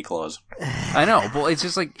depression kitty claws. I know, but it's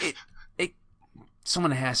just like it.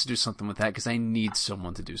 Someone has to do something with that because I need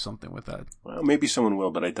someone to do something with that. Well, maybe someone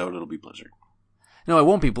will, but I doubt it'll be Blizzard. No, it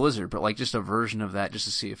won't be Blizzard, but like just a version of that just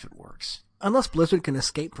to see if it works. Unless Blizzard can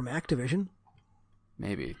escape from Activision.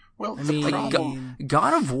 Maybe. Well, I mean, like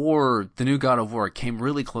God of War, the new God of War came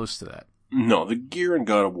really close to that. No, the gear in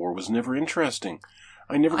God of War was never interesting.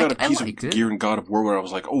 I never got a piece of gear in God of War where I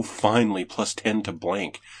was like, oh, finally, plus 10 to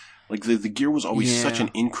blank. Like, the gear was always such an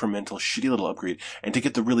incremental, shitty little upgrade. And to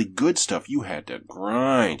get the really good stuff, you had to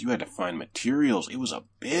grind. You had to find materials. It was a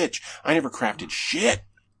bitch. I never crafted shit.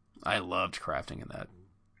 I loved crafting in that.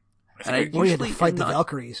 Or you had to fight the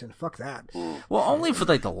Valkyries, and fuck that. Well, only for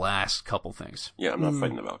like the last couple things. Yeah, I'm not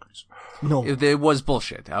fighting the Valkyries. No. It was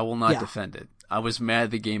bullshit. I will not defend it. I was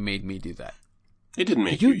mad the game made me do that. It didn't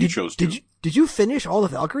make you. You chose to. Did you finish all the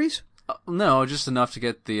Valkyries? No, just enough to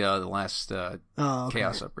get the last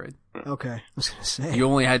Chaos upgrade. Okay, I was gonna say. You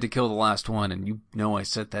only had to kill the last one, and you know I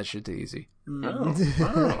set that shit to easy.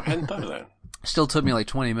 Oh, I hadn't thought of that. Still took me like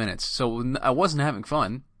 20 minutes, so I wasn't having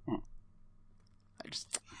fun. I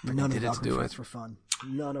just None did of it to do it. for fun.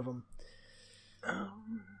 None of them.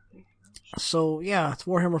 So yeah, it's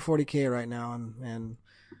Warhammer 40K right now, and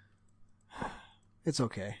it's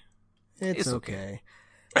okay. It's okay.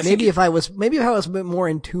 Maybe if I was a bit more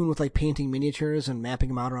in tune with like painting miniatures and mapping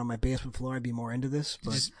them out around my basement floor, I'd be more into this.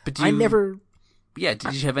 But I never. Yeah,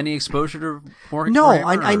 did you have any exposure to Warhammer? No,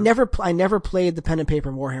 I never played the pen and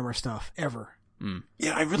paper Warhammer stuff ever.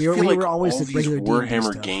 Yeah, I really feel like all these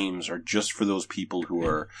Warhammer games are just for those people who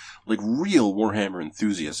are like real Warhammer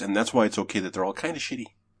enthusiasts, and that's why it's okay that they're all kind of shitty.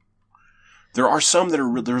 There are some that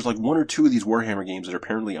are, there's like one or two of these Warhammer games that are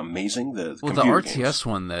apparently amazing. The RTS games.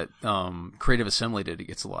 one that Creative Assembly did, it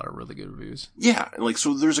gets a lot of really good reviews. Yeah, like,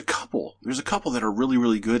 so there's a couple that are really,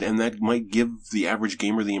 really good, and that might give the average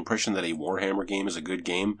gamer the impression that a Warhammer game is a good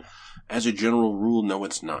game. As a general rule, no,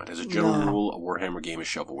 it's not. As a general rule, a Warhammer game is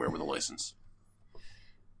shovelware with a license.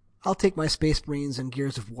 I'll take my Space Marines in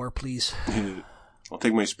Gears of War, please. I'll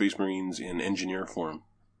take my Space Marines in engineer form.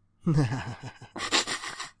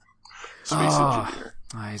 Space engineer.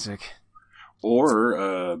 Isaac. Or,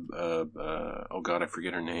 oh god, I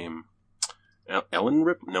forget her name. Ellen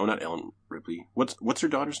Ripley? No, not Ellen Ripley. What's her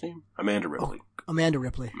daughter's name? Amanda Ripley. Oh, Amanda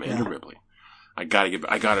Ripley. Ripley. I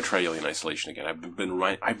gotta try Alien Isolation again. I've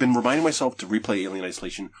been reminding myself to replay Alien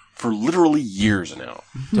Isolation for literally years now.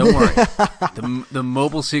 Don't worry. The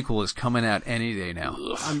mobile sequel is coming out any day now.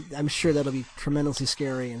 I'm sure that'll be tremendously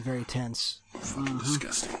scary and very tense. Fucking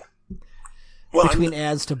disgusting. Well, between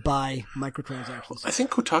ads to buy microtransactions. I think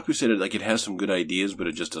Kotaku said it has some good ideas, but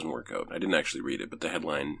it just doesn't work out. I didn't actually read it, but the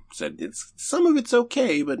headline said some of it's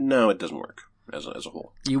okay, but no, it doesn't work as a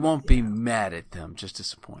whole. You won't be mad at them, just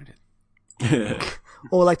disappointed.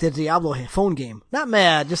 Or like the Diablo phone game. Not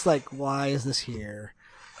mad, just like, why is this here?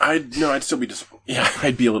 I'd still be disappointed. Yeah,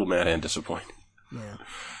 I'd be a little mad and disappointed.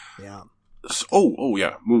 Yeah. So,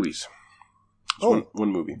 yeah, movies. One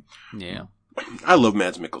movie. Yeah. I love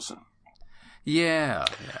Mads Mikkelsen. Yeah.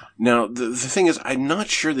 Now, the thing is, I'm not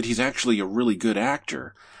sure that he's actually a really good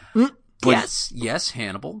actor. But yes,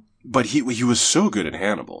 Hannibal. But he was so good at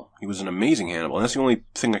Hannibal. He was an amazing Hannibal. And that's the only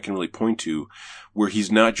thing I can really point to where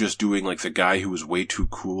he's not just doing like the guy who was way too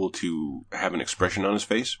cool to have an expression on his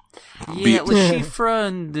face. Yeah, Le Chiffre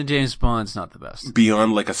and the James Bond's not the best.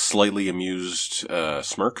 Beyond like a slightly amused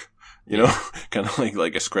smirk. You know, kind of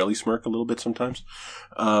like a Skrelly smirk a little bit sometimes.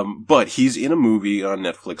 But he's in a movie on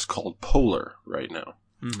Netflix called Polar right now.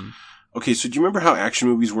 Mm-hmm. Okay, so do you remember how action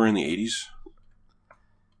movies were in the 80s?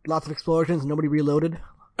 Lots of explosions, nobody reloaded.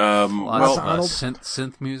 Lots of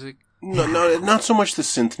synth music. No, not so much the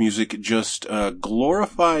synth music, just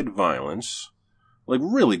glorified violence, like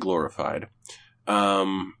really glorified.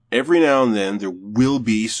 Every now and then there will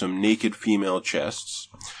be some naked female chests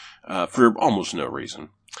for almost no reason.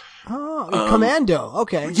 Oh, Commando.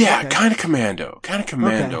 Okay. Yeah, okay. kind of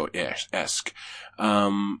Commando-esque.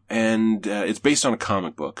 And it's based on a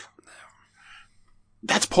comic book.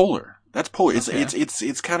 That's Polar. That's Polar. Okay.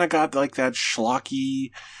 It's kind of got like that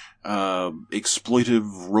schlocky, exploitive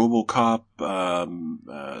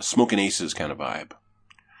RoboCop, Smoking Aces kind of vibe.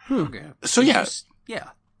 Okay. So yeah.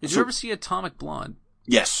 Did you ever see Atomic Blonde?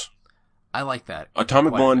 Yes. I like that.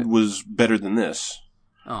 Atomic Blonde was better than this.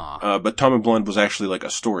 Aw. But Atomic Blonde was actually like a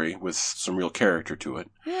story with some real character to it.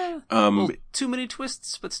 Yeah. Too many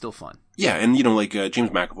twists, but still fun. Yeah, and like James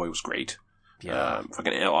McAvoy was great. Yeah.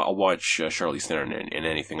 I'll watch Charlize Theron in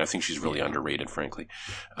anything. I think she's really underrated, frankly.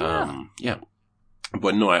 Yeah.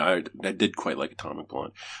 But no, I did quite like Atomic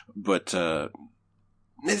Blonde. But,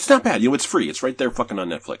 it's not bad. It's free. It's right there fucking on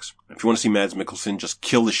Netflix. If you want to see Mads Mikkelsen just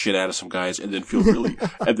kill the shit out of some guys and then feel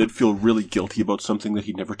really guilty about something that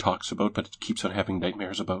he never talks about but keeps on having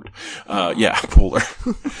nightmares about. Polar.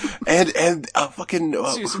 and fucking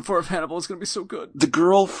Season 4 of Hannibal is going to be so good.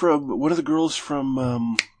 one of the girls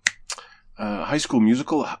from High School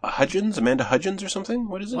Musical, Amanda Hudgens or something?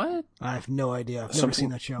 What is it? What? I have no idea. I've never seen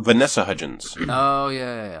that show. Vanessa Hudgens. Oh,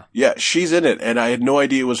 yeah. Yeah, she's in it, and I had no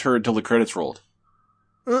idea it was her until the credits rolled.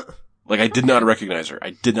 Like, I did not recognize her.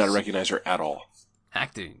 I did not recognize her at all.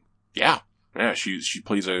 Acting. Yeah. Yeah, she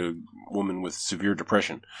plays a woman with severe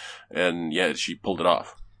depression. And yeah, she pulled it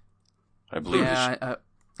off. I believe. Yeah,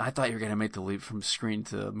 I thought you were going to make the leap from screen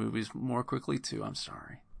to movies more quickly, too. I'm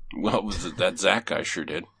sorry. Well, that Zach guy sure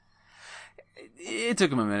did. It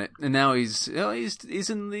took him a minute, and now he's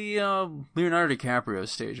in the Leonardo DiCaprio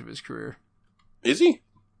stage of his career. Is he?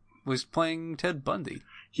 Was playing Ted Bundy.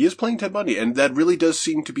 He is playing Ted Bundy, and that really does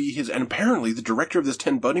seem to be his. And apparently, the director of this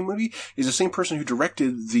Ted Bundy movie is the same person who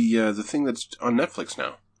directed the thing that's on Netflix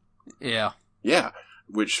now. Yeah. Yeah,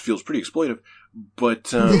 which feels pretty exploitive,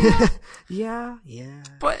 but yeah.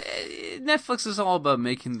 But Netflix is all about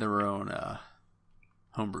making their own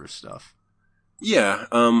homebrew stuff. Yeah,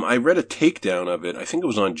 I read a takedown of it. I think it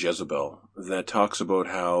was on Jezebel that talks about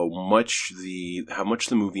how much the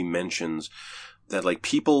movie mentions that, like,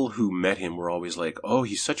 people who met him were always like, "Oh,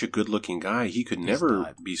 he's such a good-looking guy. He could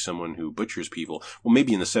never be someone who butchers people." Well,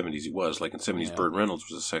 maybe in the 70s he was. Like in the 70s, Burt Reynolds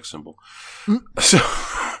was a sex symbol. So,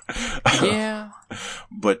 yeah,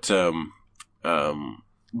 but it's more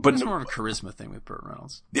of a charisma thing with Burt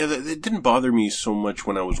Reynolds. Yeah, it didn't bother me so much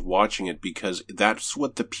when I was watching it because that's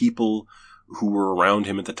what the people who were around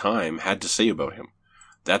him at the time had to say about him.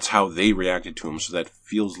 That's how they reacted to him, so that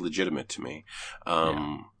feels legitimate to me.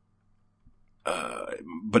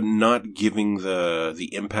 But not giving the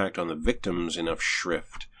impact on the victims enough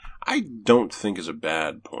shrift, I don't think is a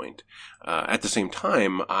bad point. At the same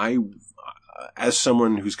time, as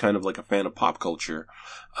someone who's kind of like a fan of pop culture,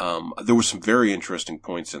 there were some very interesting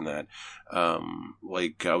points in that.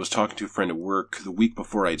 Like I was talking to a friend at work the week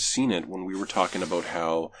before I'd seen it when we were talking about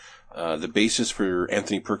how the basis for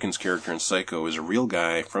Anthony Perkins' character in Psycho is a real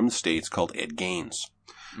guy from the States called Ed Gaines.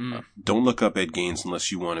 Don't look up Ed Gaines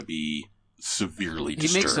unless you want to be severely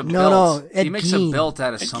disturbed. He makes a belt. Ed he makes Gein. a belt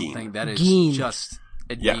out of Ed something Gein. that is Gein. just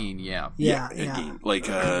Ed Yeah. Gein. Yeah. Ed Gein. Like,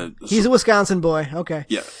 He's a Wisconsin boy. Okay.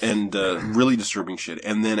 yeah, and really disturbing shit.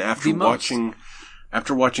 And then after watching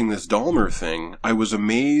this Dahmer thing, I was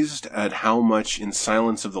amazed at how much in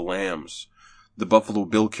Silence of the Lambs the Buffalo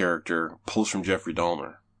Bill character pulls from Jeffrey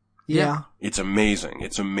Dahmer. Yeah. It's amazing.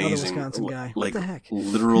 It's amazing. Wisconsin guy. Like, What the heck?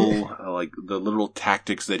 literal, like the literal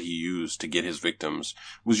tactics that he used to get his victims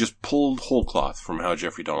was just pulled whole cloth from how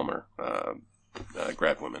Jeffrey Dahmer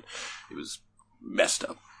grabbed women. It was messed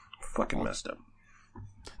up. Fucking messed up.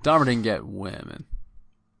 Dahmer didn't get women.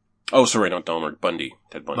 Oh, sorry, not Dahmer. Bundy.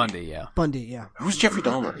 Ted Bundy. Bundy, yeah. Bundy, yeah. Who's Jeffrey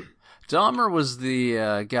Dahmer? Dahmer was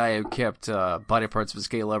the guy who kept body parts of his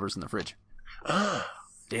gay lovers in the fridge.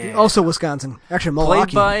 Yeah. Also Wisconsin. Actually,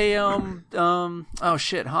 Milwaukee. Played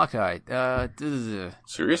by Hawkeye.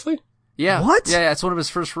 Seriously? Yeah. What? Yeah, it's one of his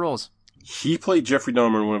first roles. He played Jeffrey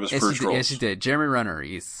Dahmer in one of his first roles. Yes, he did. Jeremy Renner.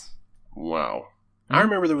 Yes. Wow. I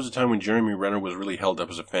remember there was a time when Jeremy Renner was really held up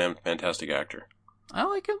as a fantastic actor. I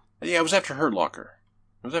like him. Yeah, it was after Hurt Locker.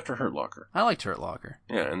 I liked Hurt Locker.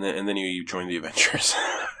 Yeah, and then he joined the Avengers.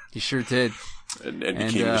 He sure did. and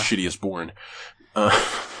became the shittiest Bourne.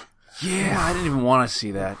 Yeah, I didn't even want to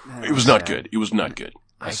see that. It was not good. It was not good.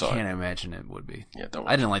 I saw can't it. imagine it would be. Yeah, don't.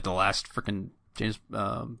 I didn't like the last freaking James.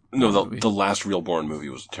 No, movie. the last real Bourne movie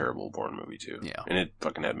was a terrible Bourne movie too. Yeah, and it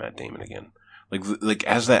fucking had Matt Damon again. Like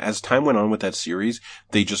as time went on with that series,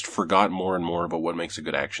 they just forgot more and more about what makes a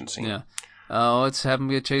good action scene. Yeah. Oh, let's have him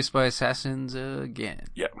get chased by assassins again.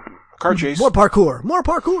 Yeah. Car chase. More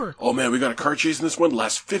parkour. Oh man, we got a car chase in this one.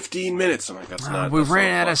 Last 15 minutes. I'm like, that's not. We that's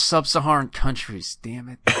ran not out of sub-Saharan countries. Damn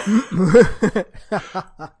it.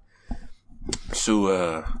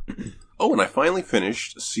 So, and I finally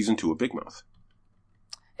finished season 2 of Big Mouth.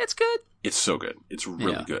 It's good. It's so good. It's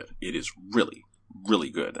really good. It is really, really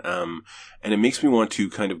good. And it makes me want to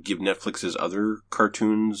kind of give Netflix's other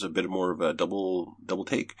cartoons a bit more of a double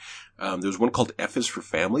take. There's one called F is for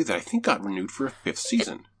Family that I think got renewed for a 5th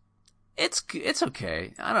season. It's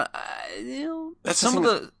okay. That's some of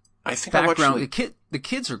the I think background. The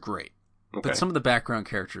kids are great, okay. but some of the background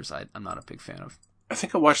characters I'm not a big fan of. I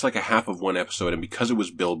think I watched like a half of one episode, and because it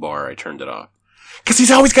was Bill Barr, I turned it off. Because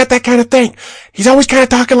he's always got that kind of thing. He's always kind of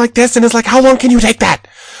talking like this, and it's like, how long can you take that?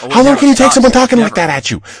 How long can you take someone talking like that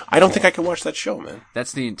at you? I don't think I can watch that show, man.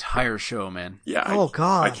 That's the entire show, man. Yeah.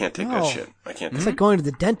 God. I can't take that shit. I can't. It's like going to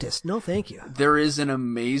the dentist. No, thank you. There is an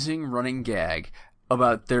amazing running gag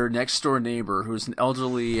about their next door neighbor, who's an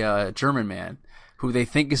elderly German man, who they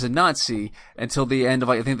think is a Nazi, until the end of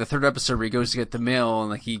I think the 3rd episode, where he goes to get the mail,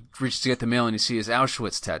 and he reaches to get the mail, and you see his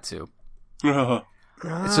Auschwitz tattoo.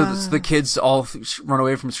 So the kids all run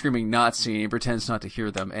away from screaming Nazi, and he pretends not to hear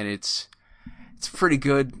them, and it's pretty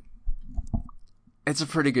good. It's a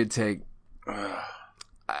pretty good take.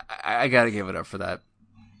 I gotta give it up for that.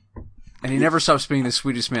 And he never stops being the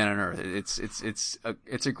sweetest man on earth.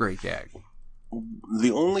 It's a great gag.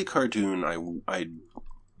 The only cartoon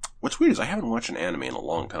what's weird is I haven't watched an anime in a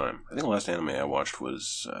long time. I think the last anime I watched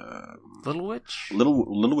was Little Witch?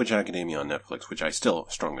 Little Witch Academia on Netflix, which I still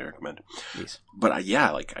strongly recommend. Yes. But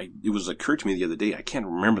it was occurred to me the other day, I can't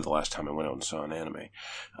remember the last time I went out and saw an anime.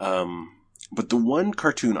 But the one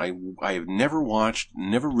cartoon I have never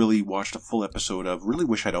really watched a full episode of, really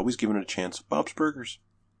wish I'd always given it a chance, Bob's Burgers.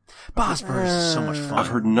 Bob's Burgers is so much fun. I've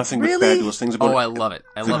heard nothing but fabulous things about it. Oh, I love it.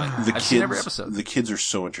 I love it. I've seen every episode. The kids are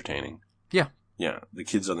so entertaining. Yeah. Yeah, the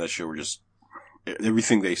kids on that show are just,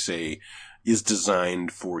 everything they say is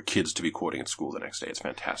designed for kids to be quoting at school the next day. It's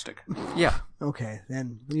fantastic. Yeah. Okay,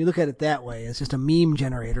 then when you look at it that way, it's just a meme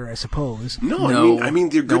generator, I suppose. No, I mean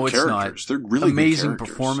they're good characters. They're really amazing good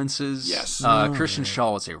characters. Performances. Yes. Christian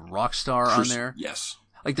Shaw is a rock star on there. Yes.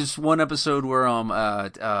 Like there's one episode where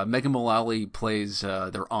Megan Mullally plays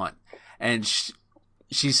their aunt, and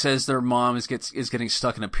she says their mom is getting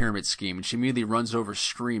stuck in a pyramid scheme, and she immediately runs over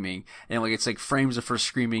screaming, and like it's like frames of her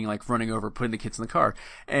screaming, like running over, putting the kids in the car.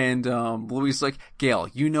 And Louise is like, Gail,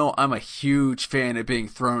 you know I'm a huge fan of being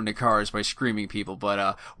thrown into cars by screaming people,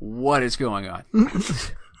 but what is going on?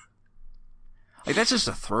 Like that's just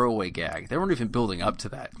a throwaway gag. They weren't even building up to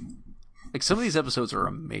that. Like some of these episodes are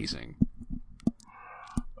amazing.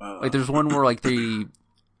 Like there's one where like they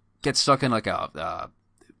get stuck in like a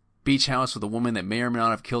beach house with a woman that may or may not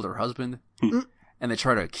have killed her husband, and they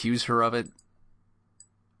try to accuse her of it.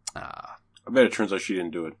 I bet it turns out she didn't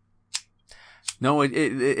do it. No,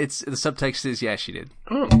 it's the subtext is yeah, she did.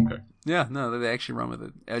 Oh, okay. Yeah, no, they actually run with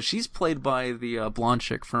it. She's played by the blonde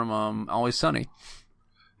chick from Always Sunny.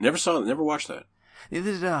 Never watched that.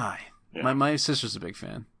 Neither did I. Yeah. My sister's a big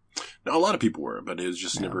fan. Now, a lot of people were, but it was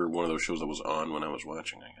just never one of those shows that was on when I was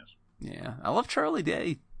watching, I guess. Yeah, I love Charlie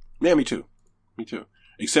Day. Yeah, me too.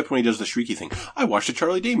 Except when he does the shrieky thing. I watched a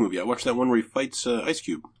Charlie Day movie. I watched that one where he fights Ice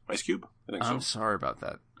Cube. Ice Cube? I think so. I'm sorry about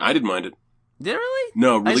that. I didn't mind it. Did it really?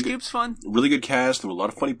 No, really Ice Cube's fun. Really good cast. There were a lot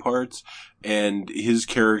of funny parts. And his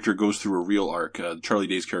character goes through a real arc. Charlie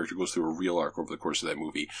Day's character goes through a real arc over the course of that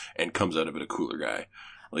movie and comes out of it a cooler guy.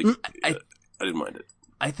 Like, I didn't mind it.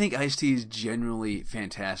 I think Ice-T is genuinely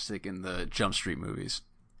fantastic in the Jump Street movies.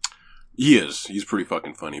 He is. He's pretty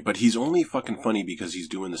fucking funny. But he's only fucking funny because he's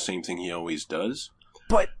doing the same thing he always does.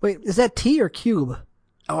 But wait, is that T or Cube?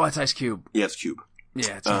 Oh, it's Ice Cube. Yeah, it's Cube.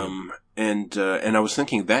 Yeah, it's Cube. And I was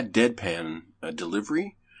thinking that deadpan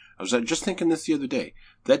delivery. I was just thinking this the other day.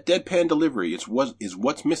 That deadpan delivery is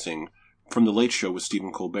what's missing from the Late Show with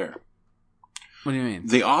Stephen Colbert. What do you mean?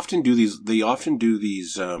 They often do these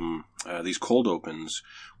cold opens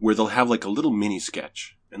where they'll have like a little mini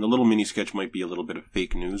sketch, and the little mini sketch might be a little bit of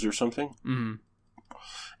fake news or something. Mm-hmm.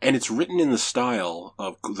 And it's written in the style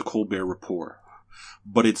of the Colbert Report,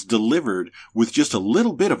 but it's delivered with just a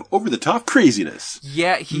little bit of over-the-top craziness.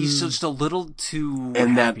 Yeah, he's just a little too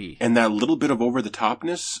happy. That little bit of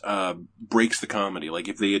over-the-topness breaks the comedy. Like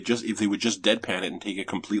if they would just deadpan it and take it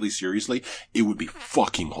completely seriously, it would be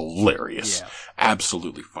fucking hilarious. Yeah.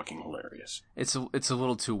 Absolutely fucking hilarious. It's a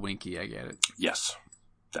little too winky, I get it. Yes.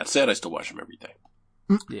 That said, I still watch him every day.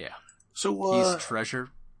 Yeah. So he's a treasure.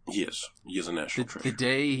 He is. He is a national treasure. The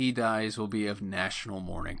day he dies will be of national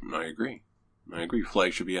mourning. I agree.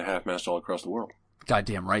 Flags should be at half-mast all across the world.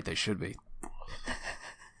 Goddamn right they should be.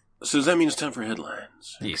 So does that mean it's time for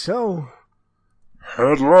headlines? Yes. So.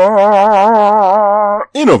 Headline!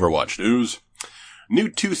 In Overwatch news, New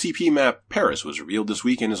 2CP map Paris was revealed this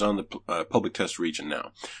week and is on the public test region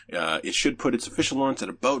now. It should put its official launch at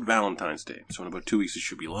about Valentine's Day. So in about 2 weeks it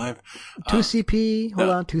should be live. 2CP, hold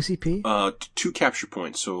on, 2CP? 2 capture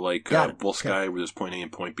points. So like Volsky where there's point A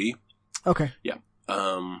and point B. Okay. Yeah.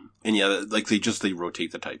 And yeah, like they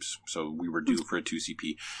rotate the types. So we were due for a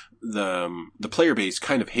 2CP. The player base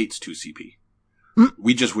kind of hates 2CP.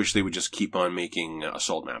 We just wish they would just keep on making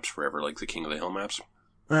assault maps forever, like the King of the Hill maps.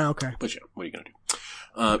 Okay. But yeah, what are you going to do?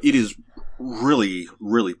 It is really,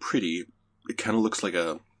 really pretty. It kind of looks like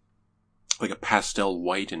a pastel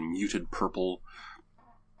white and muted purple,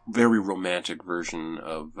 very romantic version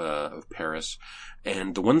of Paris.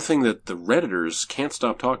 And the one thing that the Redditors can't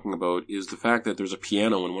stop talking about is the fact that there's a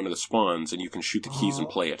piano in one of the spawns and you can shoot the keys and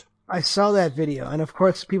play it. I saw that video, and of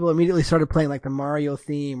course people immediately started playing like the Mario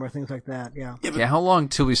theme or things like that, yeah. Yeah, how long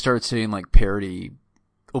till we start seeing like parody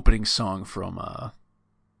opening song from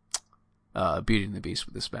Beauty and the Beast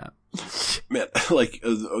with this map? Man, like,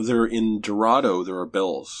 they're in Dorado, there are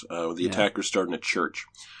bells. The attackers start in a church.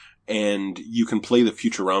 And you can play the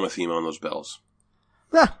Futurama theme on those bells.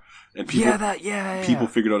 Ah. And people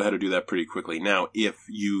figured out how to do that pretty quickly. Now, if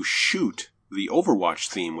you shoot the Overwatch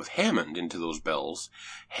theme with Hammond into those bells,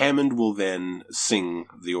 Hammond will then sing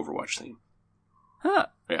the Overwatch theme. Huh.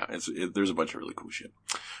 Yeah, there's a bunch of really cool shit.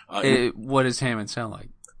 What does Hammond sound like?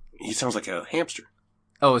 He sounds like a hamster.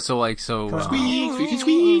 Oh, squeak, squeak,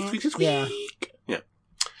 squeak, squeak, squeak. Yeah.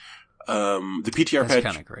 The PTR patch. That's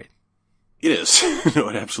kind of great. It is. No,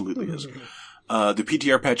 it absolutely is. The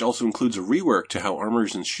PTR patch also includes a rework to how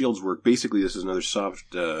armors and shields work. Basically, this is another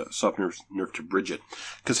soft nerf to Bridget.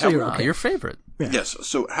 Your favorite. Yeah. Yes.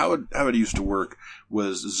 So how it used to work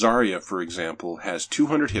was Zarya, for example, has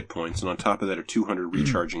 200 hit points, and on top of that are 200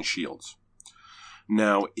 recharging shields.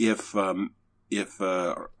 Now, if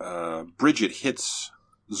Bridget hits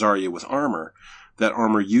Zarya with armor, that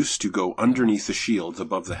armor used to go underneath the shields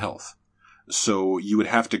above the health. So you would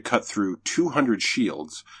have to cut through 200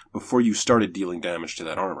 shields before you started dealing damage to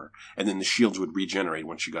that armor. And then the shields would regenerate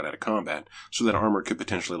once you got out of combat. So that armor could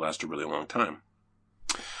potentially last a really long time.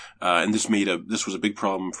 And this was a big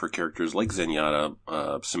problem for characters like Zenyatta,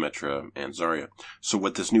 Symmetra, and Zarya. So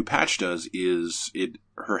what this new patch does is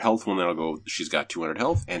her health will now go, she's got 200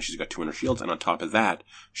 health, and she's got 200 shields, and on top of that,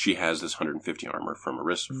 she has this 150 armor from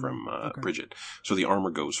Bridget. So the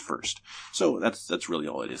armor goes first. So that's really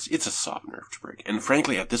all it is. It's a soft nerf to break. And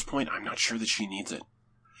frankly, at this point, I'm not sure that she needs it.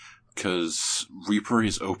 Because Reaper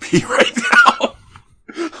is OP right now.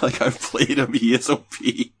 Like, I've played him, he is OP.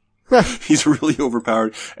 He's really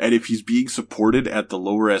overpowered, and if he's being supported at the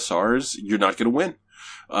lower SRs, you're not going to win.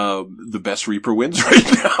 The best Reaper wins right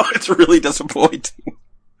now. It's really disappointing.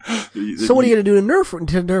 So what are you going to do to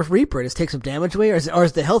nerf Reaper? Just take some damage away, or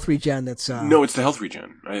is the health regen that's... No, it's the health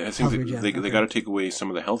regen. I think they got to take away some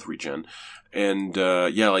of the health regen. And,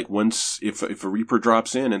 like once, if a Reaper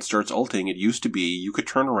drops in and starts ulting, it used to be you could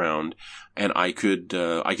turn around and I could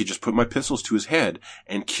just put my pistols to his head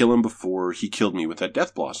and kill him before he killed me with that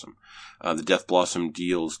Death Blossom. The Death Blossom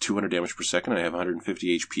deals 200 damage per second. I have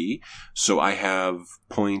 150 HP. So I have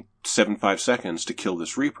 0.75 seconds to kill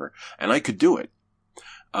this Reaper. And I could do it.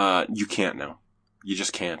 You can't now. You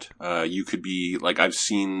just can't. You could be, like, I've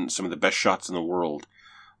seen some of the best shots in the world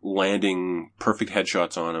landing perfect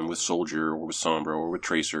headshots on him with Soldier or with Sombra or with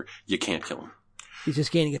Tracer. You can't kill him. He's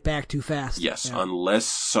just gaining it back too fast. Yes, yeah.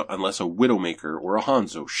 Unless a Widowmaker or a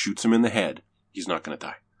Hanzo shoots him in the head, he's not going to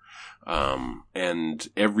die. And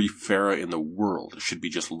every Pharah in the world should be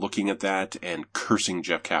just looking at that and cursing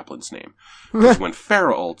Jeff Kaplan's name. Because when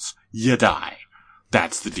Pharah ults, you die.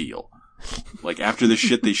 That's the deal. Like, after this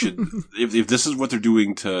shit, they should, if this is what they're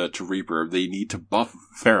doing to Reaper, they need to buff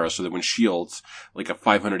Pharah so that when she ults, like a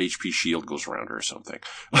 500 HP shield goes around her or something.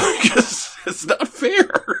 Because it's not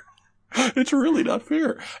fair. It's really not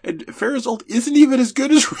fair. And Pharah's ult isn't even as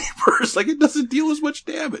good as Reaper's. Like, it doesn't deal as much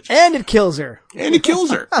damage. And it kills her.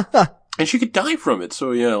 And she could die from it.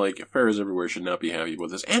 So yeah, like, Pharah's everywhere should not be happy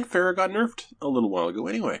with this. And Pharah got nerfed a little while ago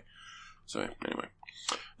anyway. So anyway,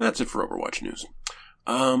 that's it for Overwatch news.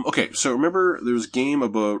 Okay, so remember there was a game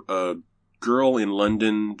about a girl in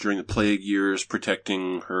London during the Plague years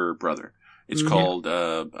protecting her brother. It's called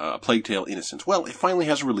Plague Tale Innocence. Well, it finally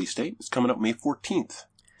has a release date. It's coming up May 14th.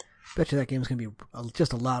 Bet you that game's going to be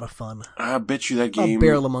just a lot of fun. I bet you that game... A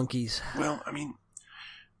barrel of monkeys. Well, I mean,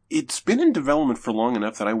 it's been in development for long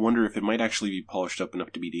enough that I wonder if it might actually be polished up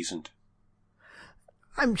enough to be decent.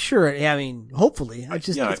 I'm sure. I mean, hopefully. It's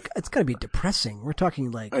going to be depressing. We're talking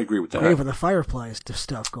like... I agree with that. Grave of the Fireflies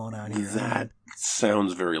stuff going on here. That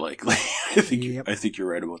sounds very likely. I think you're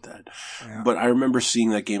right about that. Yeah. But I remember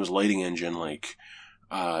seeing that game's lighting engine like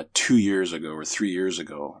 2 years ago or 3 years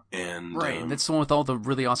ago. And, right. That's the one with all the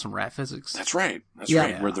really awesome rat physics. That's right. That's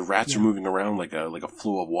right. Where the rats are moving around like a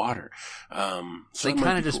flow of water. So they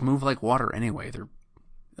kind of just move like water anyway. They're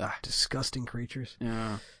disgusting creatures.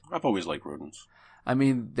 Yeah. I've always liked rodents. I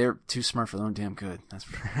mean, they're too smart for their own damn good. That's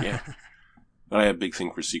for yeah. But I had a big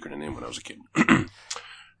thing for Secret of Name when I was a kid.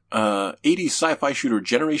 80s sci-fi shooter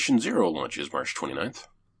Generation Zero launches March 29th.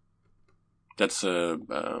 That's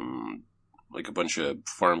like a bunch of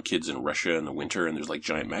farm kids in Russia in the winter, and there's like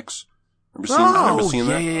giant mechs. Remember seeing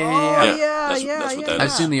that? Yeah. That's what that is.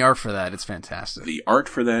 I've seen the art for that. It's fantastic. The art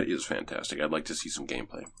for that is fantastic. I'd like to see some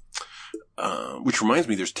gameplay. Which reminds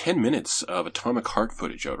me, there's 10 minutes of Atomic Heart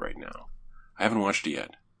footage out right now. I haven't watched it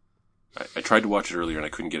yet. I tried to watch it earlier, and I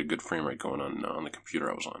couldn't get a good frame rate going on the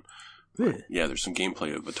computer I was on. Really? Yeah, there's some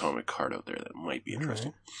gameplay of Atomic Heart out there that might be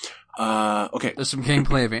interesting. Right. Okay. There's some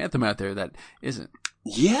gameplay of Anthem out there that isn't.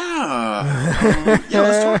 Yeah.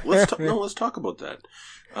 Let's talk about that.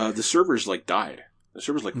 The servers died. The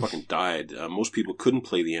servers fucking died. Most people couldn't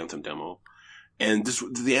play the Anthem demo. And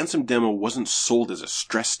the Anthem demo wasn't sold as a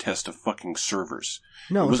stress test of fucking servers.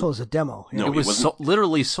 No, it was sold as a demo. Yeah. No, it was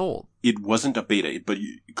literally sold. It wasn't a beta, but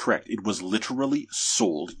correct. It was literally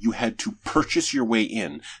sold. You had to purchase your way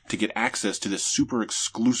in to get access to this super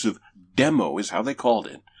exclusive demo, is how they called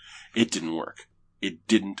it. It didn't work. It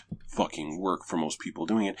didn't fucking work for most people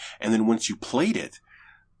doing it. And then once you played it,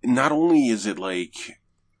 not only is it like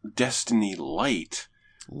Destiny Light.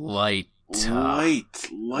 Light. And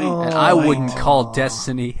I wouldn't call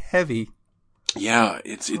Destiny heavy. Yeah,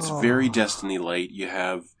 it's very Destiny Light. You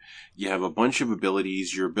have a bunch of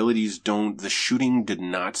abilities. Your abilities the shooting did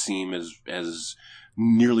not seem as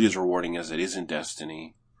nearly as rewarding as it is in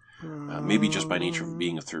Destiny. Maybe just by nature of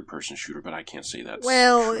being a third-person shooter, but I can't say that.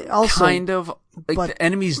 Well, true. also kind of the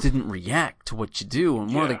enemies didn't react to what you do,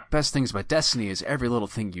 and one of the best things about Destiny is every little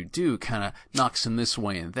thing you do kind of knocks in this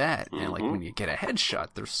way and that. And when you get a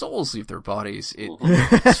headshot, their souls leave their bodies.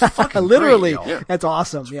 It's fucking literally. Great, yeah. That's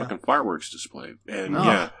awesome. It's yeah, fucking fireworks display, and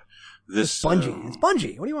this it's Bungie. It's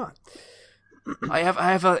Bungie. What do you want? I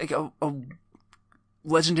have a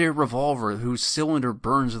legendary revolver whose cylinder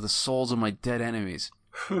burns with the souls of my dead enemies.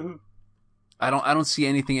 I don't see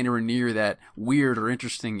anything anywhere near that weird or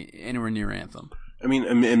interesting anywhere near Anthem. I mean,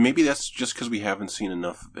 and maybe that's just because we haven't seen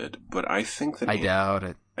enough of it. But I think that I doubt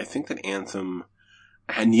it. I think that Anthem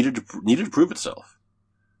had needed to prove itself,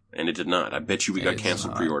 and it did not. I bet you we got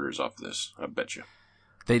canceled pre-orders off of this. I bet you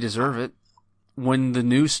they deserve it. When the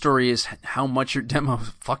news story is how much your demo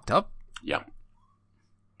fucked up. Yeah,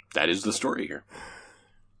 that is the story here.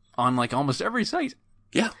 On almost every site.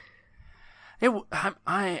 Yeah.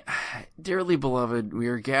 I, dearly beloved, we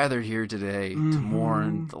are gathered here today to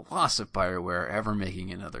mourn the loss of BioWare ever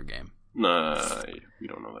making another game. Nah, we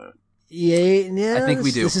don't know that. EA, yeah, I think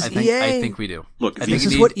we do. This is EA. I think we do. Look, this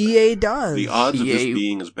is what EA does. The odds of this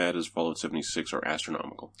being as bad as Fallout 76 are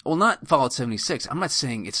astronomical. Well, not Fallout 76. I'm not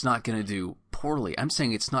saying it's not going to do poorly. I'm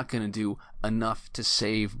saying it's not going to do enough to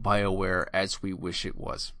save BioWare as we wish it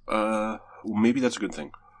was. Maybe that's a good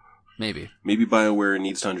thing. Maybe BioWare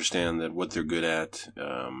needs to understand that what they're good at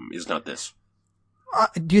is not this.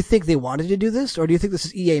 Do you think they wanted to do this, or do you think this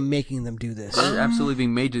is EA making them do this? They're absolutely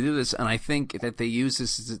being made to do this, and I think that they use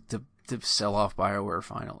this to sell off BioWare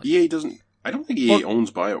finally. EA doesn't. I don't think EA owns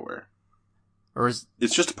BioWare. Or is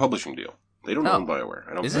it's just a publishing deal? They don't own BioWare.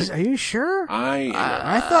 I don't. Are you sure?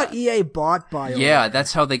 I thought EA bought BioWare. Yeah,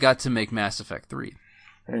 that's how they got to make Mass Effect 3.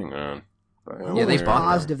 Hang on. Yeah, they bought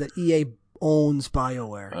positive that EA owns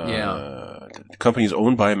BioWare. The company's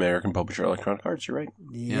owned by American publisher Electronic Arts. You're right.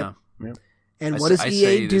 Yep. Yeah. And what does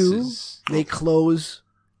EA do? They close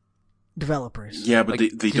developers. Yeah, but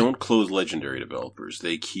they don't close legendary developers.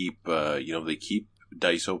 They keep they keep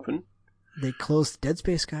DICE open. They closed Dead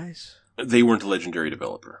Space guys. They weren't a legendary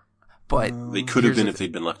developer, but they could have been if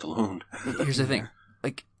they'd been left alone. Here's the thing: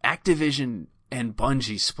 Activision and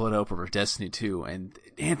Bungie split up over Destiny 2, and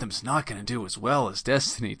Anthem's not going to do as well as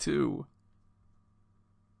Destiny 2.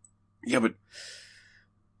 Yeah, but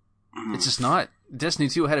it's just not. Destiny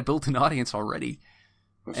 2 had a built-in audience already,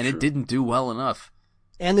 and true. It didn't do well enough.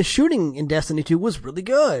 And the shooting in Destiny 2 was really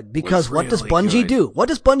good, because what does Bungie do? What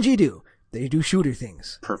does Bungie do? They do shooter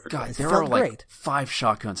things. Perfect. God, there are great. 5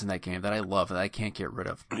 shotguns in that game that I love that I can't get rid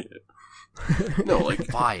of. No,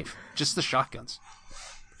 5. Just the shotguns.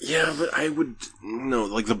 Yeah, but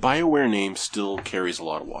the BioWare name still carries a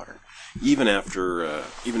lot of water. Even after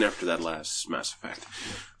that last Mass Effect.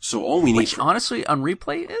 So all we need... Which, honestly, on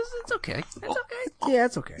replay, it's okay. It's okay. Yeah,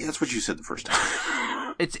 it's okay. Yeah, that's what you said the first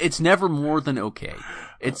time. It's never more than okay.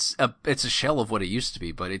 It's a shell of what it used to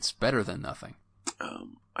be, but it's better than nothing.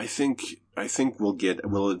 I think we'll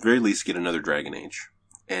at very least get another Dragon Age.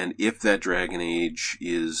 And if that Dragon Age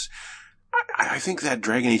is, I think that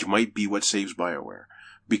Dragon Age might be what saves BioWare.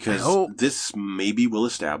 Because this maybe will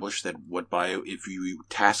establish that if you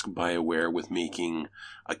task BioWare with making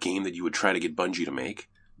a game that you would try to get Bungie to make,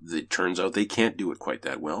 it turns out they can't do it quite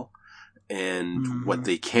that well. And what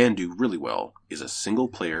they can do really well is a single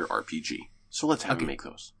player RPG. So let's have them make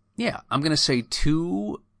those. Yeah, I'm going to say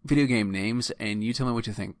 2 video game names, and you tell me what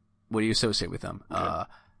you think. What do you associate with them? Okay.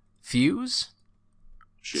 Fuse?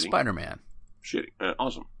 Shitty. Spider-Man. Shitty.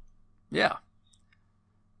 Awesome. Yeah.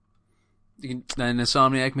 And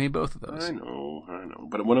Insomniac made both of those. I know.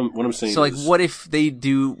 But what I'm saying so, is... what if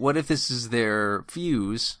this is their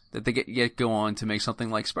Fuse that they get go on to make something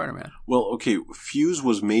like Spider-Man? Well, okay, Fuse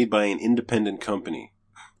was made by an independent company.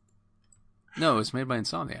 No, it was made by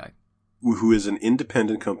Insomniac. Who is an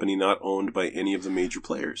independent company not owned by any of the major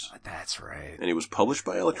players. That's right. And it was published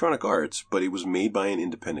by Electronic Arts, but it was made by an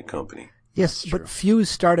independent company. Yes, but Fuse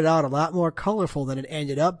started out a lot more colorful than it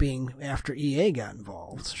ended up being after EA got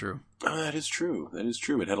involved. That's true. Oh, that is true.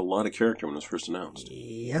 It had a lot of character when it was first announced.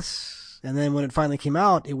 Yes. And then when it finally came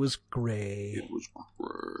out, it was gray. It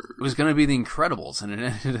was going to be The Incredibles, and it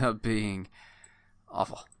ended up being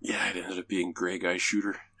awful. Yeah, it ended up being Gray Guy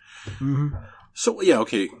Shooter. Mm-hmm. So, yeah,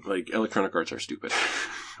 okay, like, Electronic Arts are stupid.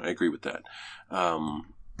 I agree with that.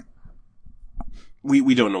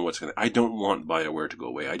 We don't know what's going to... I don't want BioWare to go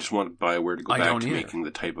away. I just want BioWare to go back to making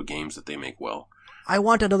the type of games that they make well. I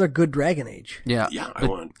want another good Dragon Age. Yeah, I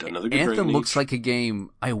want another good Dragon Age. Anthem looks like a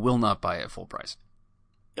game I will not buy at full price.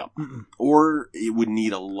 Yeah. Or it would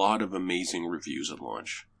need a lot of amazing reviews at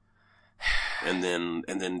launch. And then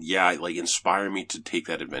inspire me to take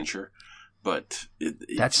that adventure. But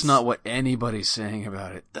that's not what anybody's saying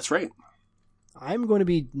about it. That's right. I'm going to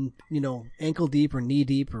be, ankle deep or knee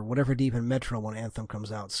deep or whatever deep in Metro when Anthem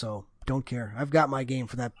comes out, so don't care. I've got my game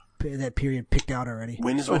for that period picked out already.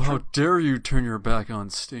 When is Metro? How dare you turn your back on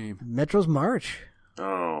Steam? Metro's March.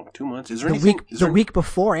 Oh, 2 months. Is there anything? The week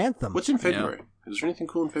before Anthem. What's in February? Yeah. Is there anything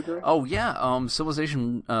cool in February? Oh, yeah.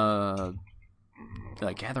 Civilization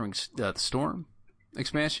Gathering the Storm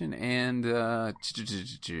expansion and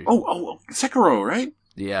Sekiro, right?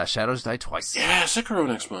 Yeah, Shadows Die Twice. Yeah, Sekiro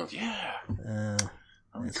next month. Yeah.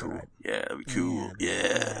 That's cool. Right. Yeah, that'd be cool.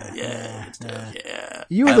 Yeah.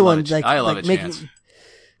 You were the one I love it, Chance.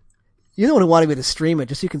 You're the one who wanted me to stream it,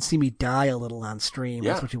 just so you can see me die a little on stream.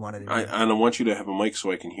 Yeah. That's what you wanted to do. And I want you to have a mic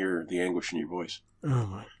so I can hear the anguish in your voice. Oh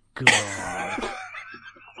my god.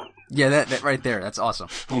 Yeah, that right there. That's awesome.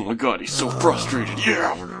 Oh my god, he's so frustrated.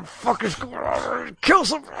 Yeah. What the fuck is going on? Kill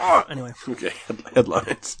some... Anyway. Okay,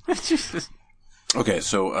 headlines. Okay,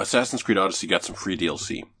 so Assassin's Creed Odyssey got some free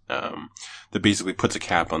DLC that basically puts a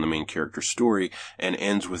cap on the main character's story and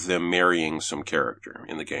ends with them marrying some character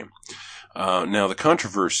in the game. Now, the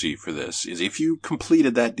controversy for this is if you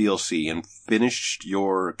completed that DLC and finished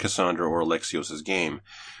your Cassandra or Alexios' game,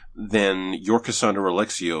 then your Cassandra or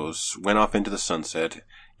Alexios went off into the sunset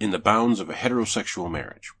in the bounds of a heterosexual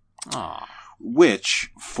marriage. Aww.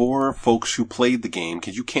 Which, for folks who played the game,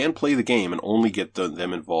 because you can play the game and only get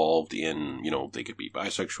them involved in, they could be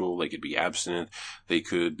bisexual, they could be abstinent, they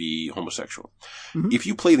could be homosexual. Mm-hmm. If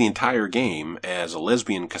you play the entire game as a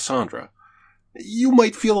lesbian Cassandra, you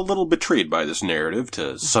might feel a little betrayed by this narrative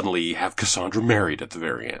to suddenly have Cassandra married at the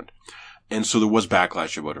very end. And so there was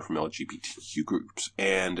backlash about it from LGBTQ groups.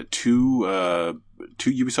 And to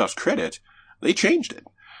Ubisoft's credit, they changed it.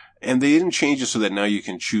 And they didn't change it so that now you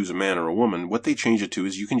can choose a man or a woman. What they changed it to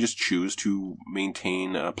is you can just choose to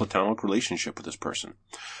maintain a platonic relationship with this person.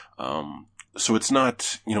 So it's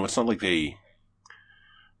not, it's not like they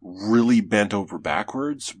really bent over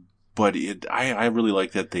backwards, but I really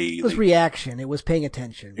like that it was reaction. It was paying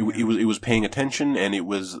attention. It was paying attention, and it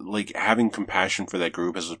was like having compassion for that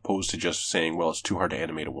group as opposed to just saying, well, it's too hard to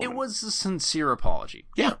animate a woman. It was a sincere apology.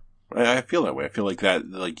 Yeah. I feel that way. I feel like that,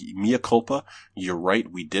 mea culpa, you're right,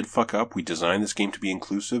 we did fuck up, we designed this game to be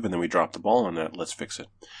inclusive, and then we dropped the ball on that, let's fix it.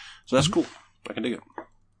 So that's cool. I can dig it.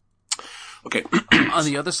 Okay. On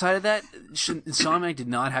the other side of that, Insomniac did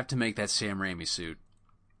not have to make that Sam Raimi suit.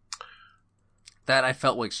 That I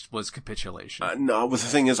felt like was capitulation. No, but the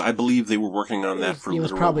thing is, I believe they were working on that for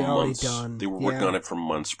literal probably months. Already done. They were working on it for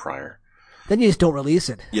months prior. Then you just don't release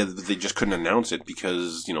it. Yeah, they just couldn't announce it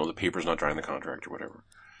because, the paper's not drawing the contract or whatever.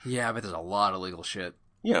 Yeah, but there's a lot of legal shit.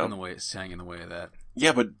 Yeah. In the way it's standing in the way of that.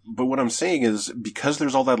 Yeah, but what I'm saying is, because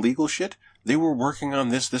there's all that legal shit, they were working on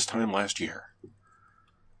this time last year.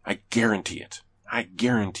 I guarantee it.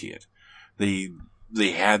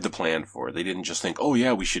 They had the plan for it. They didn't just think, oh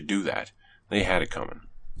yeah, we should do that. They had it coming.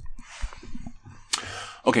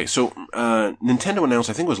 Okay, so Nintendo announced,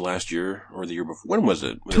 I think it was last year or the year before. When was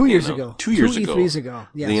it? 2 years ago. 2 years ago. 2 E3s ago.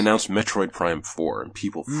 Yes. They announced Metroid Prime 4, and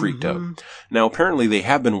people freaked out. Now, apparently they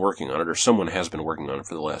have been working on it, or someone has been working on it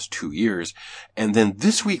for the last 2 years. And then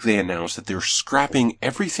this week they announced that they're scrapping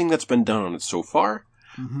everything that's been done on it so far.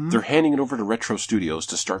 They're handing it over to Retro Studios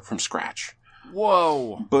to start from scratch.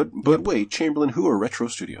 Whoa! But wait, Chamberlain, who are Retro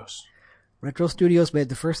Studios? Retro Studios made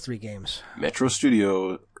the first 3 games. Retro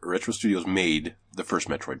Studios made the first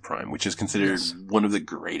Metroid Prime, which is considered one of the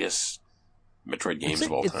greatest Metroid games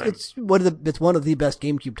of all time. It's one of the best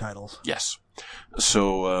GameCube titles. Yes.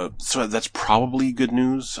 So that's probably good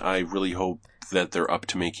news. I really hope that they're up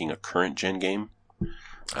to making a current gen game.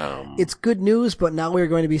 It's good news, but now we're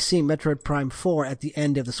going to be seeing Metroid Prime 4 at the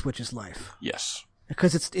end of the Switch's life. Yes.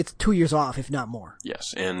 Because it's 2 years off, if not more.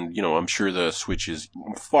 Yes, and I'm sure the Switch is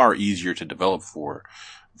far easier to develop for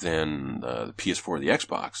than the PS4 or the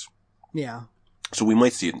Xbox. Yeah. So we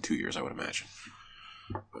might see it in 2 years, I would imagine.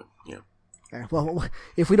 But yeah. Okay. Well,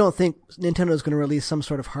 if we don't think Nintendo's going to release some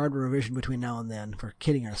sort of hardware revision between now and then, we're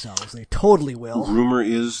kidding ourselves. They totally will. Rumor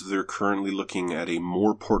is they're currently looking at a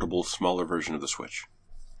more portable, smaller version of the Switch.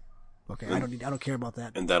 Okay, I don't care about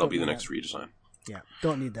that. And that'll be the next redesign. Yeah,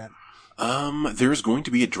 don't need that. There's going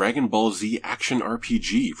to be a Dragon Ball Z action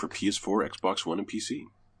RPG for PS4, Xbox One, and PC.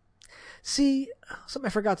 See, something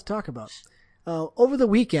I forgot to talk about. Over the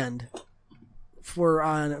weekend, for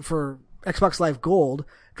Xbox Live Gold,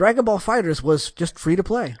 Dragon Ball FighterZ was just free to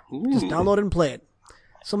play. Just download it and play it.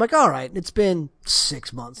 So I'm like, all right, it's been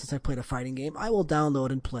 6 months since I played a fighting game. I will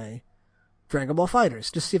download and play Dragon Ball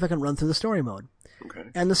FighterZ, just see if I can run through the story mode. Okay.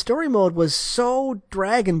 And the story mode was so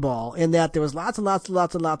Dragon Ball in that there was lots and lots and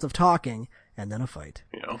lots and lots of talking, and then a fight.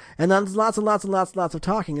 Yeah. And then lots and lots and lots and lots of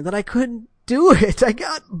talking, and then I couldn't do it. I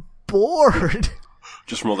got bored.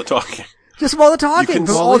 Just from all the talking. Just from all the talking.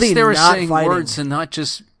 Well, at least they were saying words and not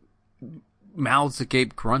just mouths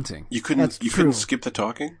agape grunting. You couldn't skip the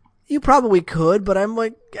talking? You probably could, but I'm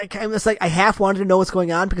like, I half wanted to know what's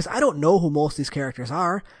going on because I don't know who most of these characters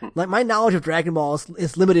are. Like, my knowledge of Dragon Ball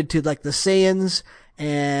is limited to like the Saiyans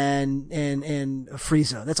and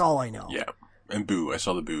Frieza. That's all I know. Yeah. And Boo. I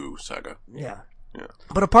saw the Boo saga. Yeah. Yeah.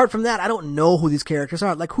 But apart from that, I don't know who these characters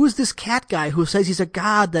are. Like, who's this cat guy who says he's a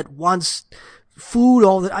god that wants food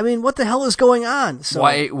all the, I mean, what the hell is going on? So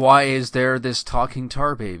why is there this talking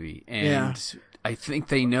tar baby? And I think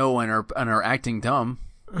they know and are acting dumb.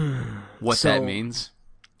 What that means.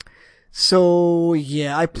 So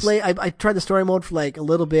yeah, I tried the story mode for like a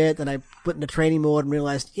little bit, then I put in the training mode and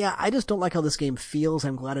realized, I just don't like how this game feels.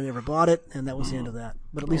 I'm glad I never bought it, and that was the end of that.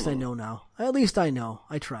 But at least I know now. At least I know.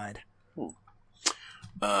 I tried.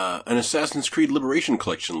 An Assassin's Creed Liberation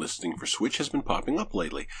Collection listing for Switch has been popping up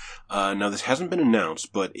lately. Now, this hasn't been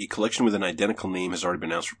announced, but a collection with an identical name has already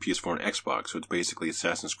been announced for PS4 and Xbox, so it's basically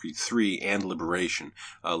Assassin's Creed 3 and Liberation.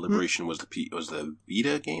 Liberation was the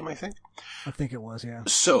Vita game, I think? I think it was, yeah.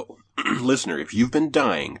 So, listener, if you've been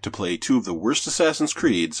dying to play 2 of the worst Assassin's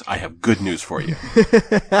Creeds, I have good news for you.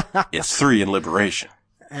 It's 3 and Liberation.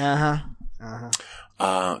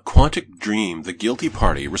 Quantic Dream, the guilty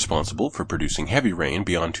party responsible for producing Heavy Rain,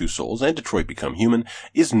 Beyond Two Souls, and Detroit Become Human,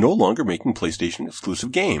 is no longer making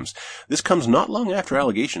PlayStation-exclusive games. This comes not long after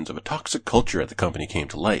allegations of a toxic culture at the company came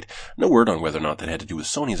to light. No word on whether or not that had to do with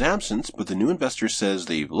Sony's absence, but the new investor says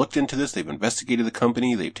they've looked into this, they've investigated the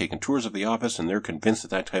company, they've taken tours of the office, and they're convinced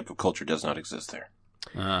that type of culture does not exist there.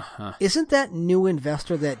 Isn't that new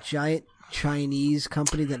investor that giant Chinese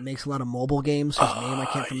company that makes a lot of mobile games whose name I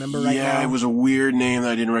can't remember right now? Yeah, it was a weird name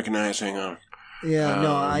that I didn't recognize. Hang on. Yeah,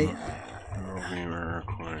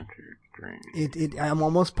 I'm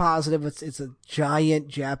almost positive it's a giant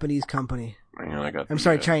Japanese company. Hang on, I'm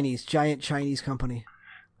sorry, Chinese. Giant Chinese company.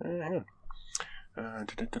 Hang on.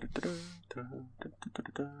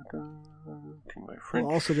 Who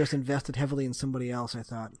also just invested heavily in somebody else, I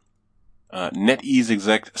thought. NetEase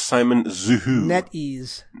exec Simon Zuhu.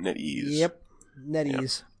 NetEase. Yep. NetEase.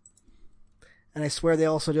 Yep. And I swear they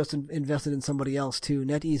also just invested in somebody else too.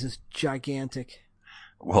 NetEase is gigantic.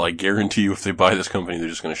 Well, I guarantee you if they buy this company, they're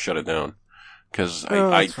just going to shut it down. Because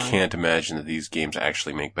I can't imagine that these games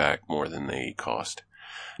actually make back more than they cost.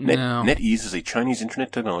 NetEase is a Chinese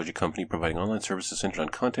internet technology company providing online services centered on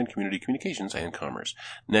content, community communications, and commerce.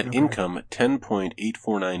 Net income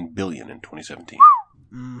 $10.849 billion in 2017.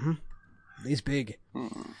 Mm-hmm. He's big.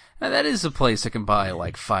 Now, that is a place that can buy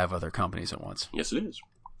like 5 other companies at once. Yes, it is.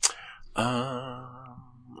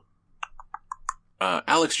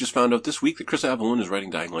 Alex just found out this week that Chris Avellone is writing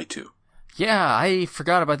Dying Light 2. Yeah, I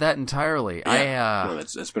forgot about that entirely. Yeah. No,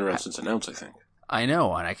 that's been around since announced, I think. I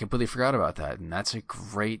know, and I completely forgot about that, and that's a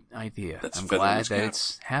great idea. I'm glad that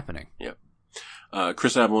it's happening. Yep.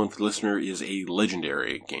 Chris Avellone, for the listener, is a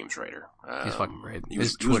legendary games writer. He's fucking great.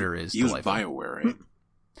 His Twitter is He was delightful. BioWare, right?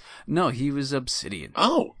 No, he was Obsidian.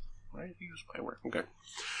 Oh. Why did he use BioWare? Okay.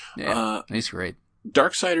 Yeah, he's great.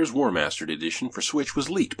 Darksiders War Mastered Edition for Switch was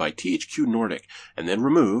leaked by THQ Nordic and then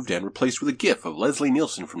removed and replaced with a GIF of Leslie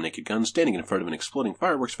Nielsen from Naked Gun standing in front of an exploding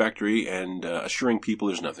fireworks factory and assuring people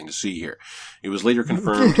there's nothing to see here. It was later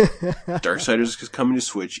confirmed Darksiders is coming to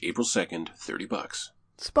Switch April 2nd, $30.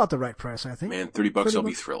 It's about the right price, I think. Man, $30, I'll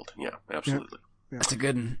be thrilled. Yeah, absolutely. Yeah. That's a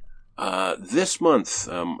good one. This month,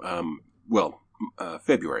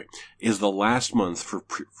 February, is the last month for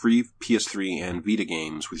free PS3 and Vita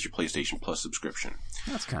games with your PlayStation Plus subscription.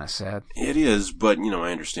 That's kind of sad. It is, but,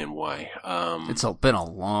 I understand why. It's been a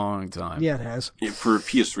long time. Yeah, it has. For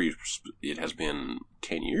PS3, it has been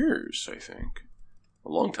 10 years, I think. A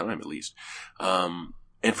long time, at least.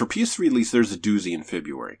 And for PS3, at least, there's a doozy in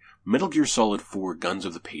February. Metal Gear Solid 4 Guns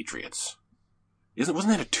of the Patriots. Wasn't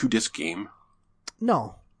that a 2-disc game?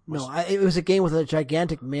 No. It was a game with a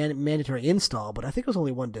gigantic mandatory install, but I think it was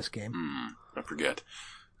only 1-disc game. I forget.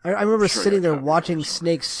 I remember sitting there watching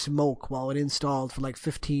Snake smoke while it installed for like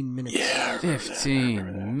 15 minutes. Yeah,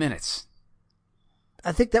 15 minutes.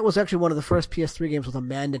 I think that was actually one of the first PS3 games with a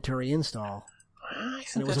mandatory install. I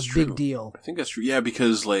think and it was that's a true. big deal. I think that's true. Yeah,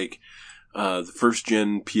 because the first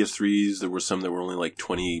gen PS3s, there were some that were only like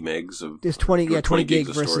 20 megs of. There's 20 gig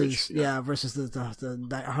of versus storage. Versus the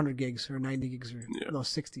 100 gigs or 90 gigs or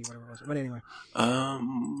 60, whatever it was. But anyway.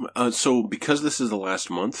 So because this is the last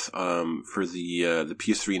month, for the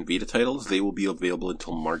PS3 and Vita titles, they will be available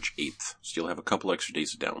until March 8th. So you'll have a couple extra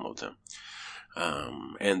days to download them.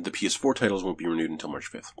 And the PS4 titles won't be renewed until March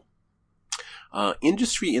 5th.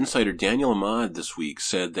 Industry insider Daniel Ahmad this week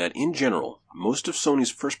said that, in general, most of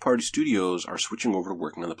Sony's first-party studios are switching over to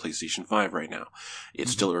working on the PlayStation 5 right now.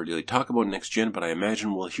 It's still early to talk about next gen, but I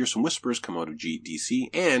imagine we'll hear some whispers come out of GDC,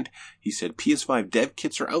 and he said PS5 dev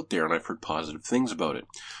kits are out there, and I've heard positive things about it.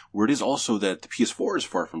 Word is also that the PS4 is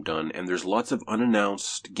far from done, and there's lots of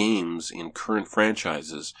unannounced games in current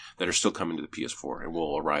franchises that are still coming to the PS4, and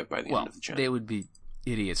will arrive by the end of the gen. They would be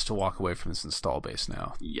idiots to walk away from this install base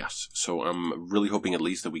now. Yes. So I'm really hoping at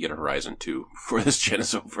least that we get a Horizon 2 before this gen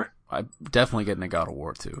is over. I'm definitely getting a God of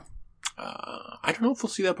War 2. I don't know if we'll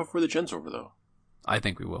see that before the gen's over, though. I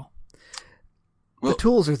think we will. The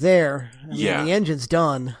tools are there. The engine's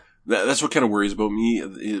done. That's what kind of worries about me.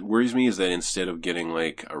 It worries me is that instead of getting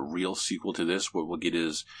like a real sequel to this, what we'll get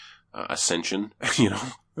is Ascension, we'll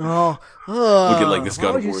get like this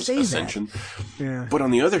God of War's Ascension. Yeah. But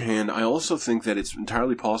on the other hand, I also think that it's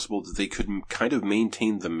entirely possible that they could kind of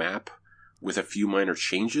maintain the map with a few minor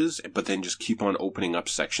changes, but then just keep on opening up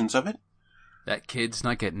sections of it. That kid's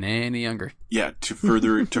not getting any younger. Yeah, to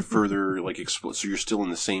further like explore. So you're still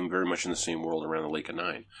very much in the same world around the Lake of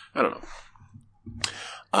Nine. I don't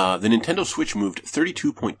know. The Nintendo Switch moved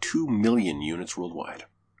 32.2 million units worldwide.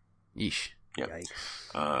 Yeesh. Yeah.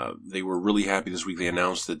 They were really happy this week. They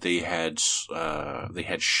announced that they had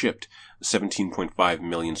shipped 17.5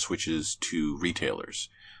 million Switches to retailers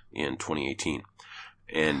in 2018.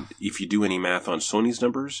 And if you do any math on Sony's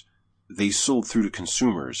numbers, they sold through to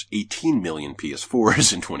consumers 18 million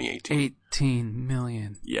PS4s in 2018. 18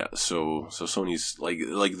 million. Yeah, so Sony's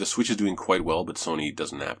like the Switch is doing quite well, but Sony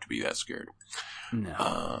doesn't have to be that scared.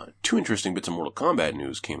 No. Two interesting bits of Mortal Kombat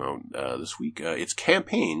news came out this week. Its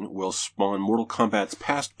campaign will spawn Mortal Kombat's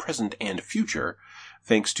past, present, and future,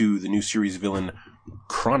 thanks to the new series villain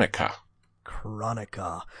Kronika. A lot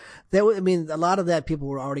of that people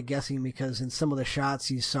were already guessing because in some of the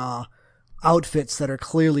shots you saw outfits that are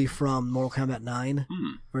clearly from Mortal Kombat 9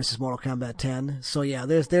 versus Mortal Kombat 10. So yeah,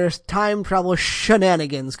 there's time travel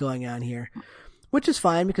shenanigans going on here, which is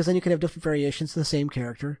fine because then you can have different variations of the same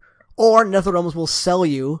character. Or NetherRealms will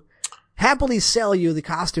happily sell you the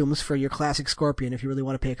costumes for your classic Scorpion if you really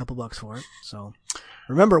want to pay a couple bucks for it. So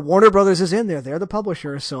remember, Warner Brothers is in there. They're the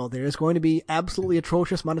publisher, so there's going to be absolutely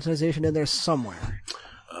atrocious monetization in there somewhere.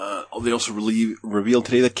 They also revealed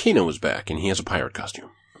today that Kano is back, and he has a pirate costume.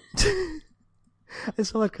 I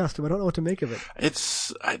saw that costume. I don't know what to make of it.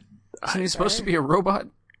 Isn't he supposed to be a robot?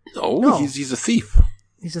 No. He's a thief.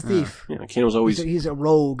 He's a thief. Yeah, Kano's always... He's a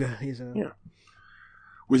rogue.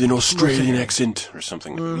 With an Australian accent or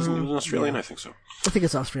something. Is it Australian? Yeah. I think so. I think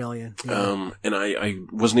it's Australian. Yeah. And I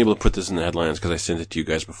wasn't able to put this in the headlines because I sent it to you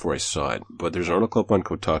guys before I saw it. But there's an article up on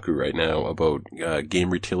Kotaku right now about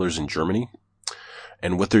game retailers in Germany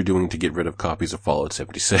and what they're doing to get rid of copies of Fallout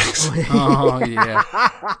 76. Oh,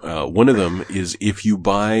 yeah. One of them is if you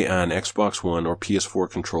buy an Xbox One or PS4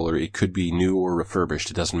 controller, it could be new or refurbished.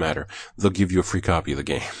 It doesn't matter. They'll give you a free copy of the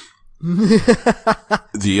game.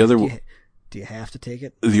 The other... Do you have to take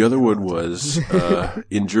it? The other one was,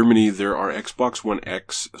 in Germany, there are Xbox One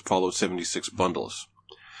X Fallout 76 bundles,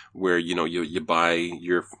 where, you buy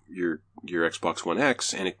your Xbox One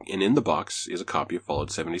X, and in the box is a copy of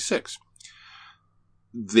Fallout 76.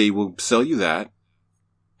 They will sell you that,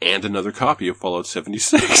 and another copy of Fallout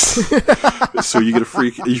 76. So you get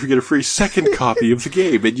a free second copy of the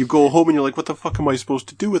game, and you go home and you're like, what the fuck am I supposed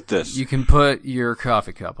to do with this? You can put your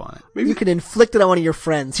coffee cup on it. Maybe you can inflict it on one of your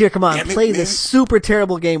friends. Here, come on, play this super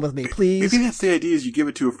terrible game with me, please. Maybe that's the idea, is you give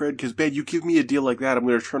it to a friend, because, man, you give me a deal like that, I'm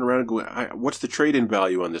going to turn around and go, what's the trade-in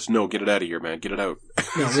value on this? No, get it out of here, man. Get it out.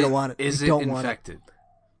 No, we don't want it. Is it infected?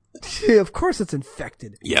 Of course it's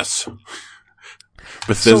infected. Yes.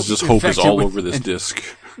 Bethesda's hope is all over this disc.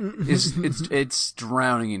 It's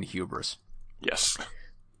drowning in hubris. Yes.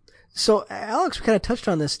 So, Alex, we kind of touched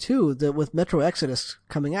on this too, that with Metro Exodus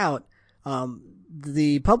coming out,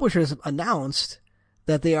 the publishers announced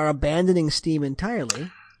that they are abandoning Steam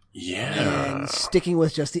entirely. Yeah. And sticking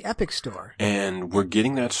with just the Epic Store. And we're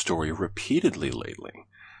getting that story repeatedly lately.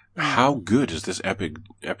 How good is this Epic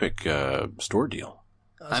store deal?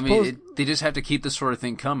 I mean, they just have to keep this sort of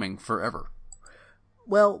thing coming forever.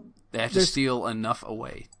 Well, they have to steal enough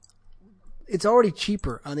away. It's already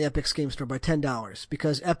cheaper on the Epic's Game Store by $10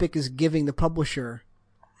 because Epic is giving the publisher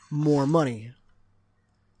more money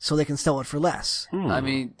so they can sell it for less. I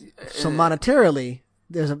mean, so monetarily,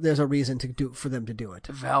 there's a reason for them to do it.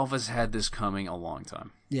 Valve has had this coming a long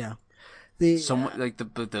time. Yeah.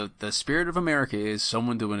 The spirit of America is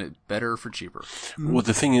someone doing it better for cheaper. Well,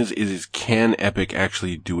 the thing is can Epic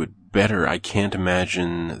actually do it better? I can't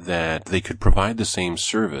imagine that they could provide the same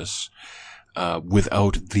service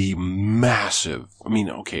without the massive. I mean,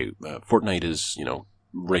 okay, Fortnite is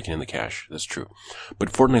raking in the cash. That's true,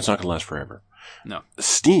 but Fortnite's not going to last forever. No,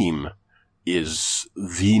 Steam is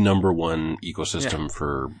the number one ecosystem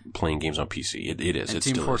for playing games on PC. It is. And it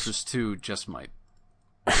Team still Fortress is. 2 just might.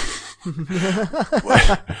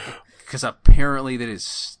 Because apparently that is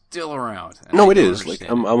still around. No, it is. Like,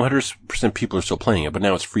 I'm 100% people are still playing it, but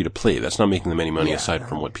now it's free to play. That's not making them any money aside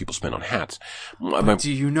from what people spend on hats.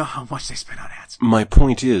 Do you know how much they spend on hats? My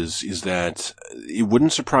point is that it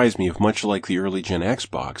wouldn't surprise me if, much like the early gen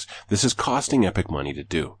Xbox, this is costing Epic money to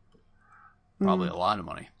do. Probably a lot of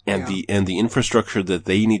money. And the infrastructure that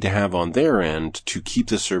they need to have on their end to keep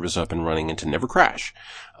this service up and running and to never crash,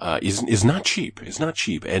 is not cheap. It's not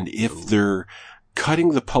cheap. And if they're cutting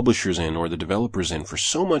the publishers in or the developers in for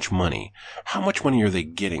so much money, how much money are they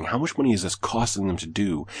getting? How much money is this costing them to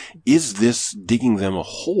do? Is this digging them a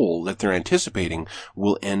hole that they're anticipating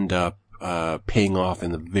will end up paying off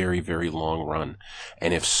in the very, very long run?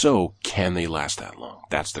 And if so, can they last that long?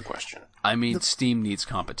 That's the question. I mean, Steam needs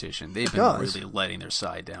competition. They've been really letting their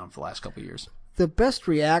side down for the last couple of years. The best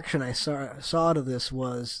reaction I saw to this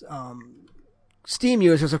was Steam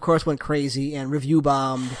users, of course, went crazy and review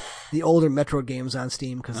bombed the older Metroid games on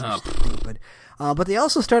Steam because they're stupid. But they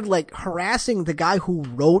also started harassing the guy who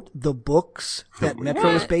wrote the books that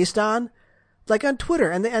Metro was based on, on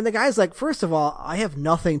Twitter. And the guy's like, first of all, I have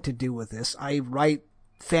nothing to do with this. I write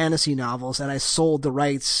fantasy novels and I sold the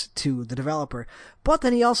rights to the developer. But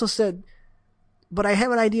then he also said, but I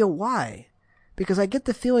have an idea why. Because I get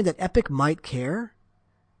the feeling that Epic might care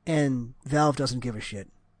and Valve doesn't give a shit.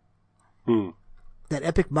 That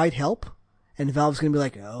Epic might help and Valve's going to be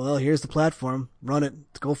like, oh, well, here's the platform. Run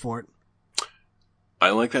it. Go for it.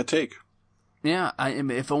 I like that take. Yeah,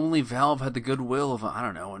 if only Valve had the goodwill of, I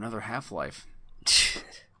don't know, another Half-Life.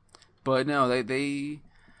 But no, they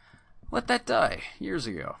let that die years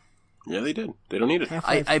ago. Yeah, they did. They don't need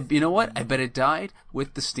it. You know what? I bet it died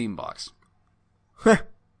with the Steam box.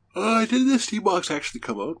 Did the Steam box actually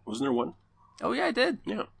come out? Wasn't there one? Oh yeah, I did.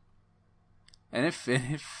 Yeah. And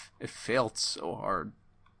it failed so hard.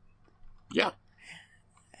 Yeah.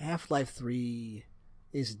 Half-Life 3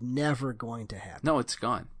 is never going to happen. No, it's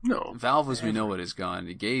gone. No. Valve, as we know it, is gone.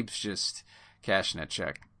 Gabe's just cashing that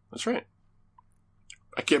check. That's right.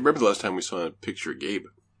 I can't remember the last time we saw a picture of Gabe.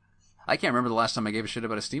 I can't remember the last time I gave a shit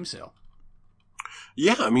about a Steam sale.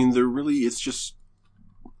 Yeah, I mean, it's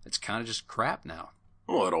kind of just crap now.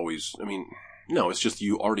 Well, no, it's just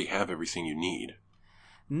you already have everything you need.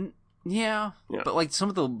 Yeah, but some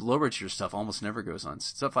of the lower tier stuff almost never goes on.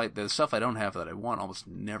 The stuff I don't have that I want almost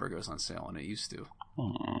never goes on sale, and it used to.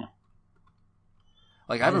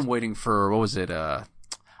 I've been waiting for, what was it,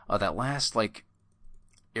 that last,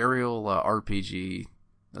 aerial RPG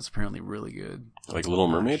that's apparently really good. Like Little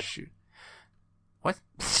Mermaid? Shoot. What?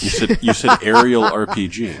 You said aerial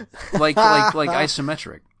RPG. Like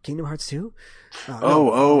isometric. Kingdom Hearts 2?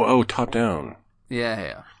 Oh, top down.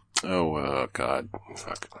 Yeah. God.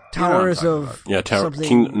 Fuck. Towers of... Yeah,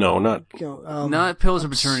 something... No, not... not Pillars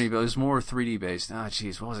of Eternity, but it was more 3D based. Ah,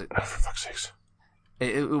 jeez, what was it? For fuck's sakes.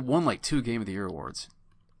 It won like 2 Game of the Year awards.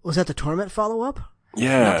 Was that the Torment follow-up?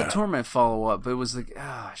 Yeah. Not the Torment follow-up, but it was the...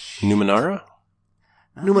 Numenera?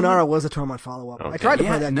 Numenera was the Torment follow-up. Okay. I tried to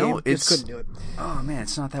play that game, just couldn't do it. Oh, man,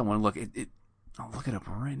 it's not that one. Look, I'll look it up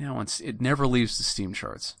right now. It never leaves the Steam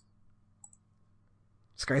charts.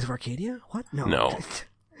 Skies of Arcadia? What? No.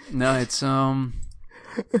 No, it's something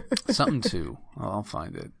 2. I'll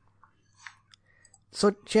find it.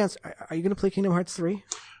 So, Chance, are you going to play Kingdom Hearts 3?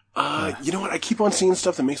 You know what? I keep on seeing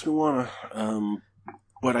stuff that makes me want to,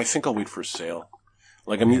 but I think I'll wait for a sale.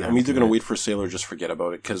 Like, I'm either going to wait for a sale or just forget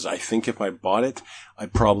about it, because I think if I bought it,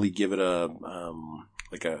 I'd probably give it a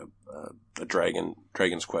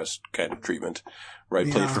Dragon's Quest kind of treatment, where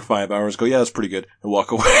I'd play it for 5 hours, go, yeah, that's pretty good, and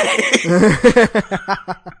walk away.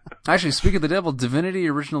 Actually, speak of the devil, Divinity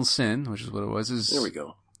Original Sin, which is what it was, is there we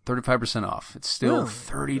go. 35% off. It's still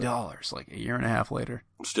 $30, like a year and a half later.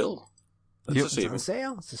 Still. That's a saving. It's on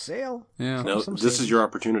sale. It's a sale. Yeah. Now, this is your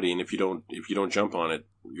opportunity, and if you don't jump on it,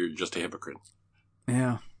 you're just a hypocrite.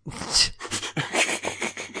 Yeah.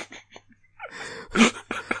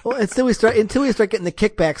 Well, until we start getting the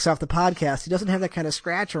kickbacks off the podcast, he doesn't have that kind of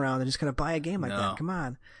scratch around. They're just going to buy a game like that. Come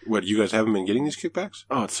on. What, you guys haven't been getting these kickbacks?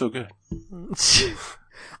 Oh, it's so good.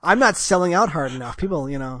 I'm not selling out hard enough. People,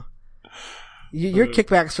 your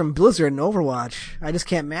kickbacks from Blizzard and Overwatch, I just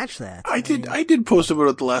can't match that. I did post about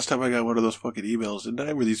it the last time I got one of those fucking emails, didn't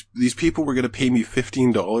I? Where these people were going to pay me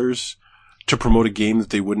 $15 to promote a game that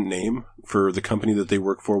they wouldn't name for the company that they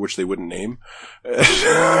work for, which they wouldn't name. They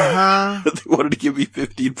wanted to give me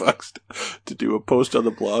 $15 to do a post on the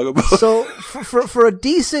blog about. So for a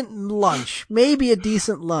decent lunch, maybe a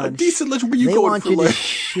decent lunch. Where you going for lunch? They want you to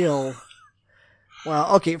shill.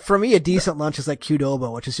 Well, okay, for me, a decent lunch is like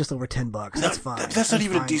Qdoba, which is just over $10. That's fine. That's not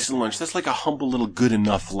even a decent lunch. That's like a humble little good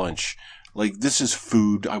enough lunch. Like, this is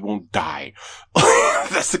food, I won't die.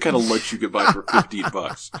 That's the kind of lunch you could buy for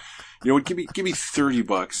 $15. You know what? Give me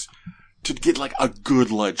 $30 to get like a good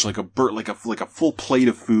lunch, like a full plate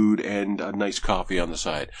of food and a nice coffee on the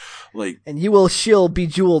side. And you will shill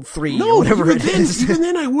Bejeweled 3 or whatever it is. Even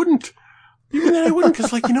then I wouldn't.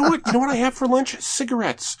 Cause you know what I have for lunch?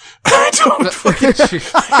 Cigarettes. I don't fucking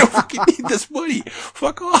need this money.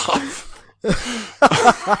 Fuck off.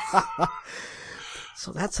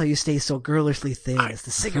 So that's how you stay so girlishly thin. It's the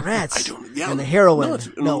cigarettes and the heroin.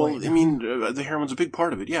 The heroin's a big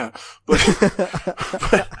part of it, yeah. But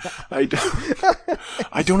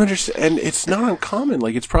I don't understand. And it's not uncommon.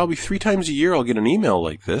 Like, it's probably 3 times a year I'll get an email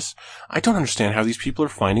like this. I don't understand how these people are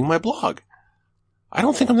finding my blog. I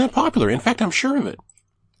don't think I'm that popular. In fact, I'm sure of it.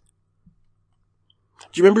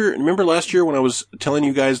 Do you remember last year when I was telling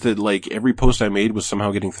you guys that, like, every post I made was somehow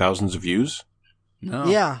getting thousands of views? No.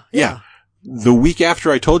 Yeah. The week after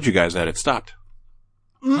I told you guys that, it stopped.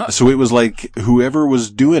 So it was like whoever was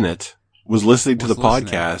doing it was listening to the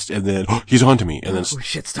podcast, and then he's on to me, and then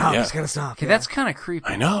shit, stop! It's gotta stop. Okay, that's kind of creepy.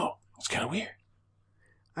 I know, it's kind of weird.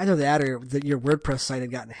 I know that, or that your WordPress site had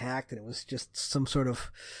gotten hacked, and it was just some sort of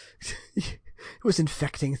it was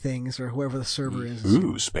infecting things, or whoever the server is.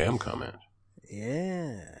 Ooh, spam comment.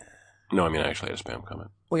 Yeah. No, I mean I actually had a spam comment.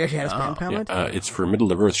 Oh, you actually had a spam comment? Yeah, it's for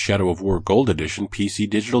Middle of Earth Shadow of War Gold Edition PC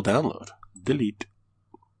digital download. Delete.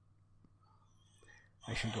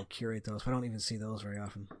 I should go curate those, but I don't even see those very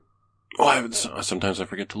often. Oh, sometimes I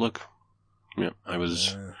forget to look. Yeah, I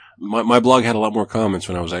was... My blog had a lot more comments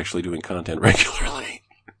when I was actually doing content regularly.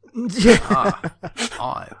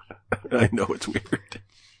 Odd. I know, it's weird.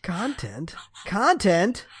 Content?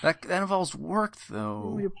 That involves work,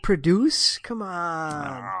 though. Produce? Come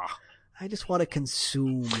on. I just want to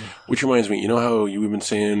consume. Which reminds me, you know how you've been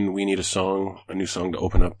saying we need a new song to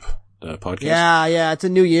open up the podcast? Yeah, it's a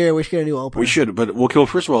new year. We should get a new opener. We should, but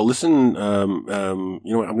first of all, listen, you know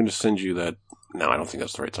what, I'm going to send you that. No, I don't think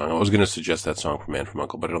that's the right song. I was going to suggest that song from Man from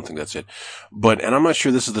U.N.C.L.E., but I don't think that's it. And I'm not sure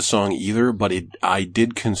this is the song either, but I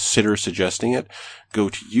did consider suggesting it. Go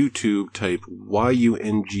to YouTube, type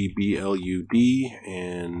YUNGBLUD,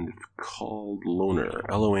 and called Loner.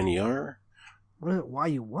 LONER.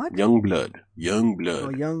 What? Youngblood.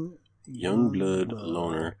 Oh, Youngblood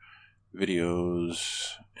Loner.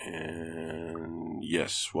 Videos. And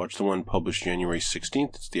yes, watch the one published January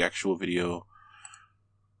 16th. It's the actual video.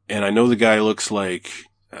 And I know the guy looks like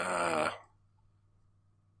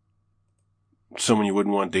someone you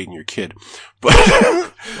wouldn't want dating your kid, but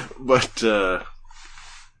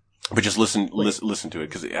just listen to it,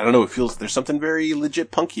 because I don't know, it feels there's something very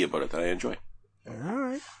legit punky about it that I enjoy. All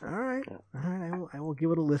right. I will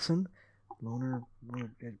give it a listen. Loner.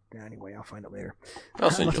 Anyway, I'll find it later. I'll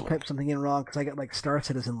send I must you have typed something in wrong because I got like Star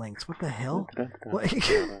Citizen links. What the hell? What?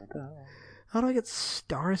 How do I get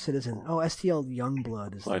Star Citizen? Oh, STL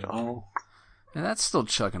Youngblood is. Like, oh. And that's still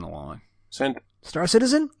chugging along. Send. Star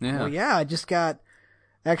Citizen? Yeah. Well, yeah, I just got.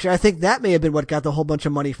 Actually, I think that may have been what got the whole bunch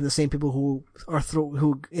of money from the same people who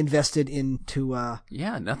who invested into.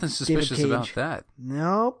 Yeah, nothing suspicious about that.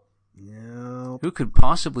 Nope. Who could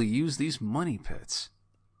possibly use these money pits?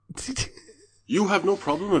 You have no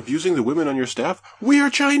problem abusing the women on your staff? We are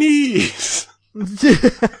Chinese!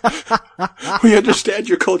 We understand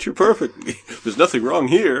your culture perfectly. There's nothing wrong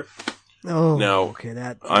here. Oh, now, okay,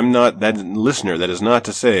 I'm not that listener. That is not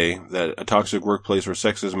to say that a toxic workplace or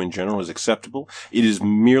sexism in general is acceptable. It is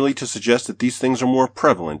merely to suggest that these things are more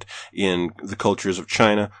prevalent in the cultures of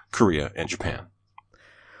China, Korea, and Japan.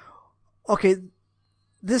 Okay,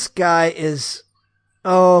 this guy is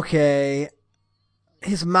okay.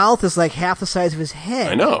 His mouth is like half the size of his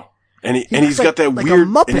head. I know, and he's got that like weird,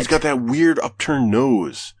 a Muppet. and he's got that weird upturned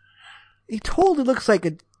nose. He totally looks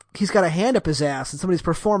like he's got a hand up his ass and somebody's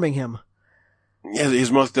performing him. Yeah, his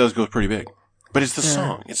mouth does go pretty big. But it's the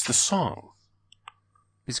song. It's the song.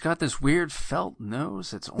 He's got this weird felt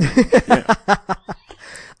nose. It's only... Yeah.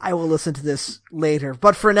 I will listen to this later.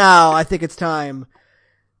 But for now, I think it's time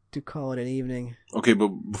to call it an evening. Okay, but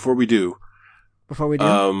before we do,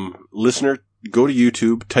 listener, go to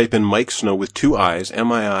YouTube, type in Mike Snow with 2 I's,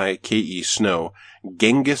 M-I-I-K-E, Snow.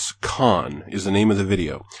 Genghis Khan is the name of the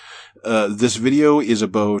video. This video is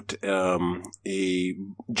about a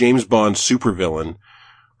James Bond supervillain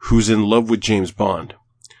who's in love with James Bond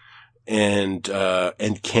and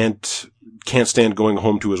can't stand going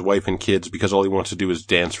home to his wife and kids because all he wants to do is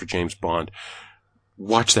dance for James Bond.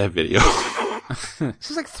 Watch that video. This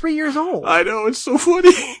is like 3 years old. I know, it's so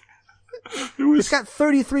funny. It's got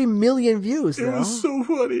 33 million views, though. It was so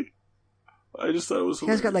funny. I just thought it was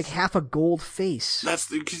hilarious. He's got like half a gold face.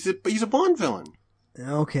 He's a Bond villain.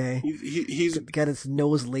 Okay. He's got his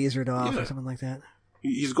nose lasered off or something like that.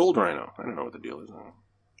 He's Gold Rhino. I don't know what the deal is.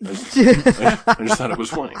 I just thought it was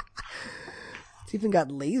funny. It's even got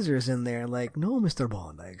lasers in there. Like, no, Mr.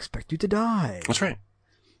 Bond, I expect you to die. That's right.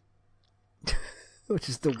 Which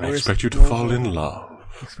is the worst. I expect you to fall in love.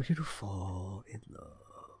 I expect you to fall in love.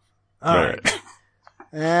 All right.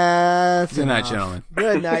 That's Good enough. night, gentlemen.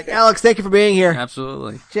 Good night. Alex, thank you for being here.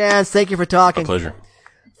 Absolutely. Chance, thank you for talking. A pleasure.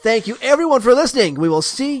 Thank you, everyone, for listening. We will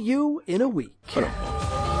see you in a week. Hold on.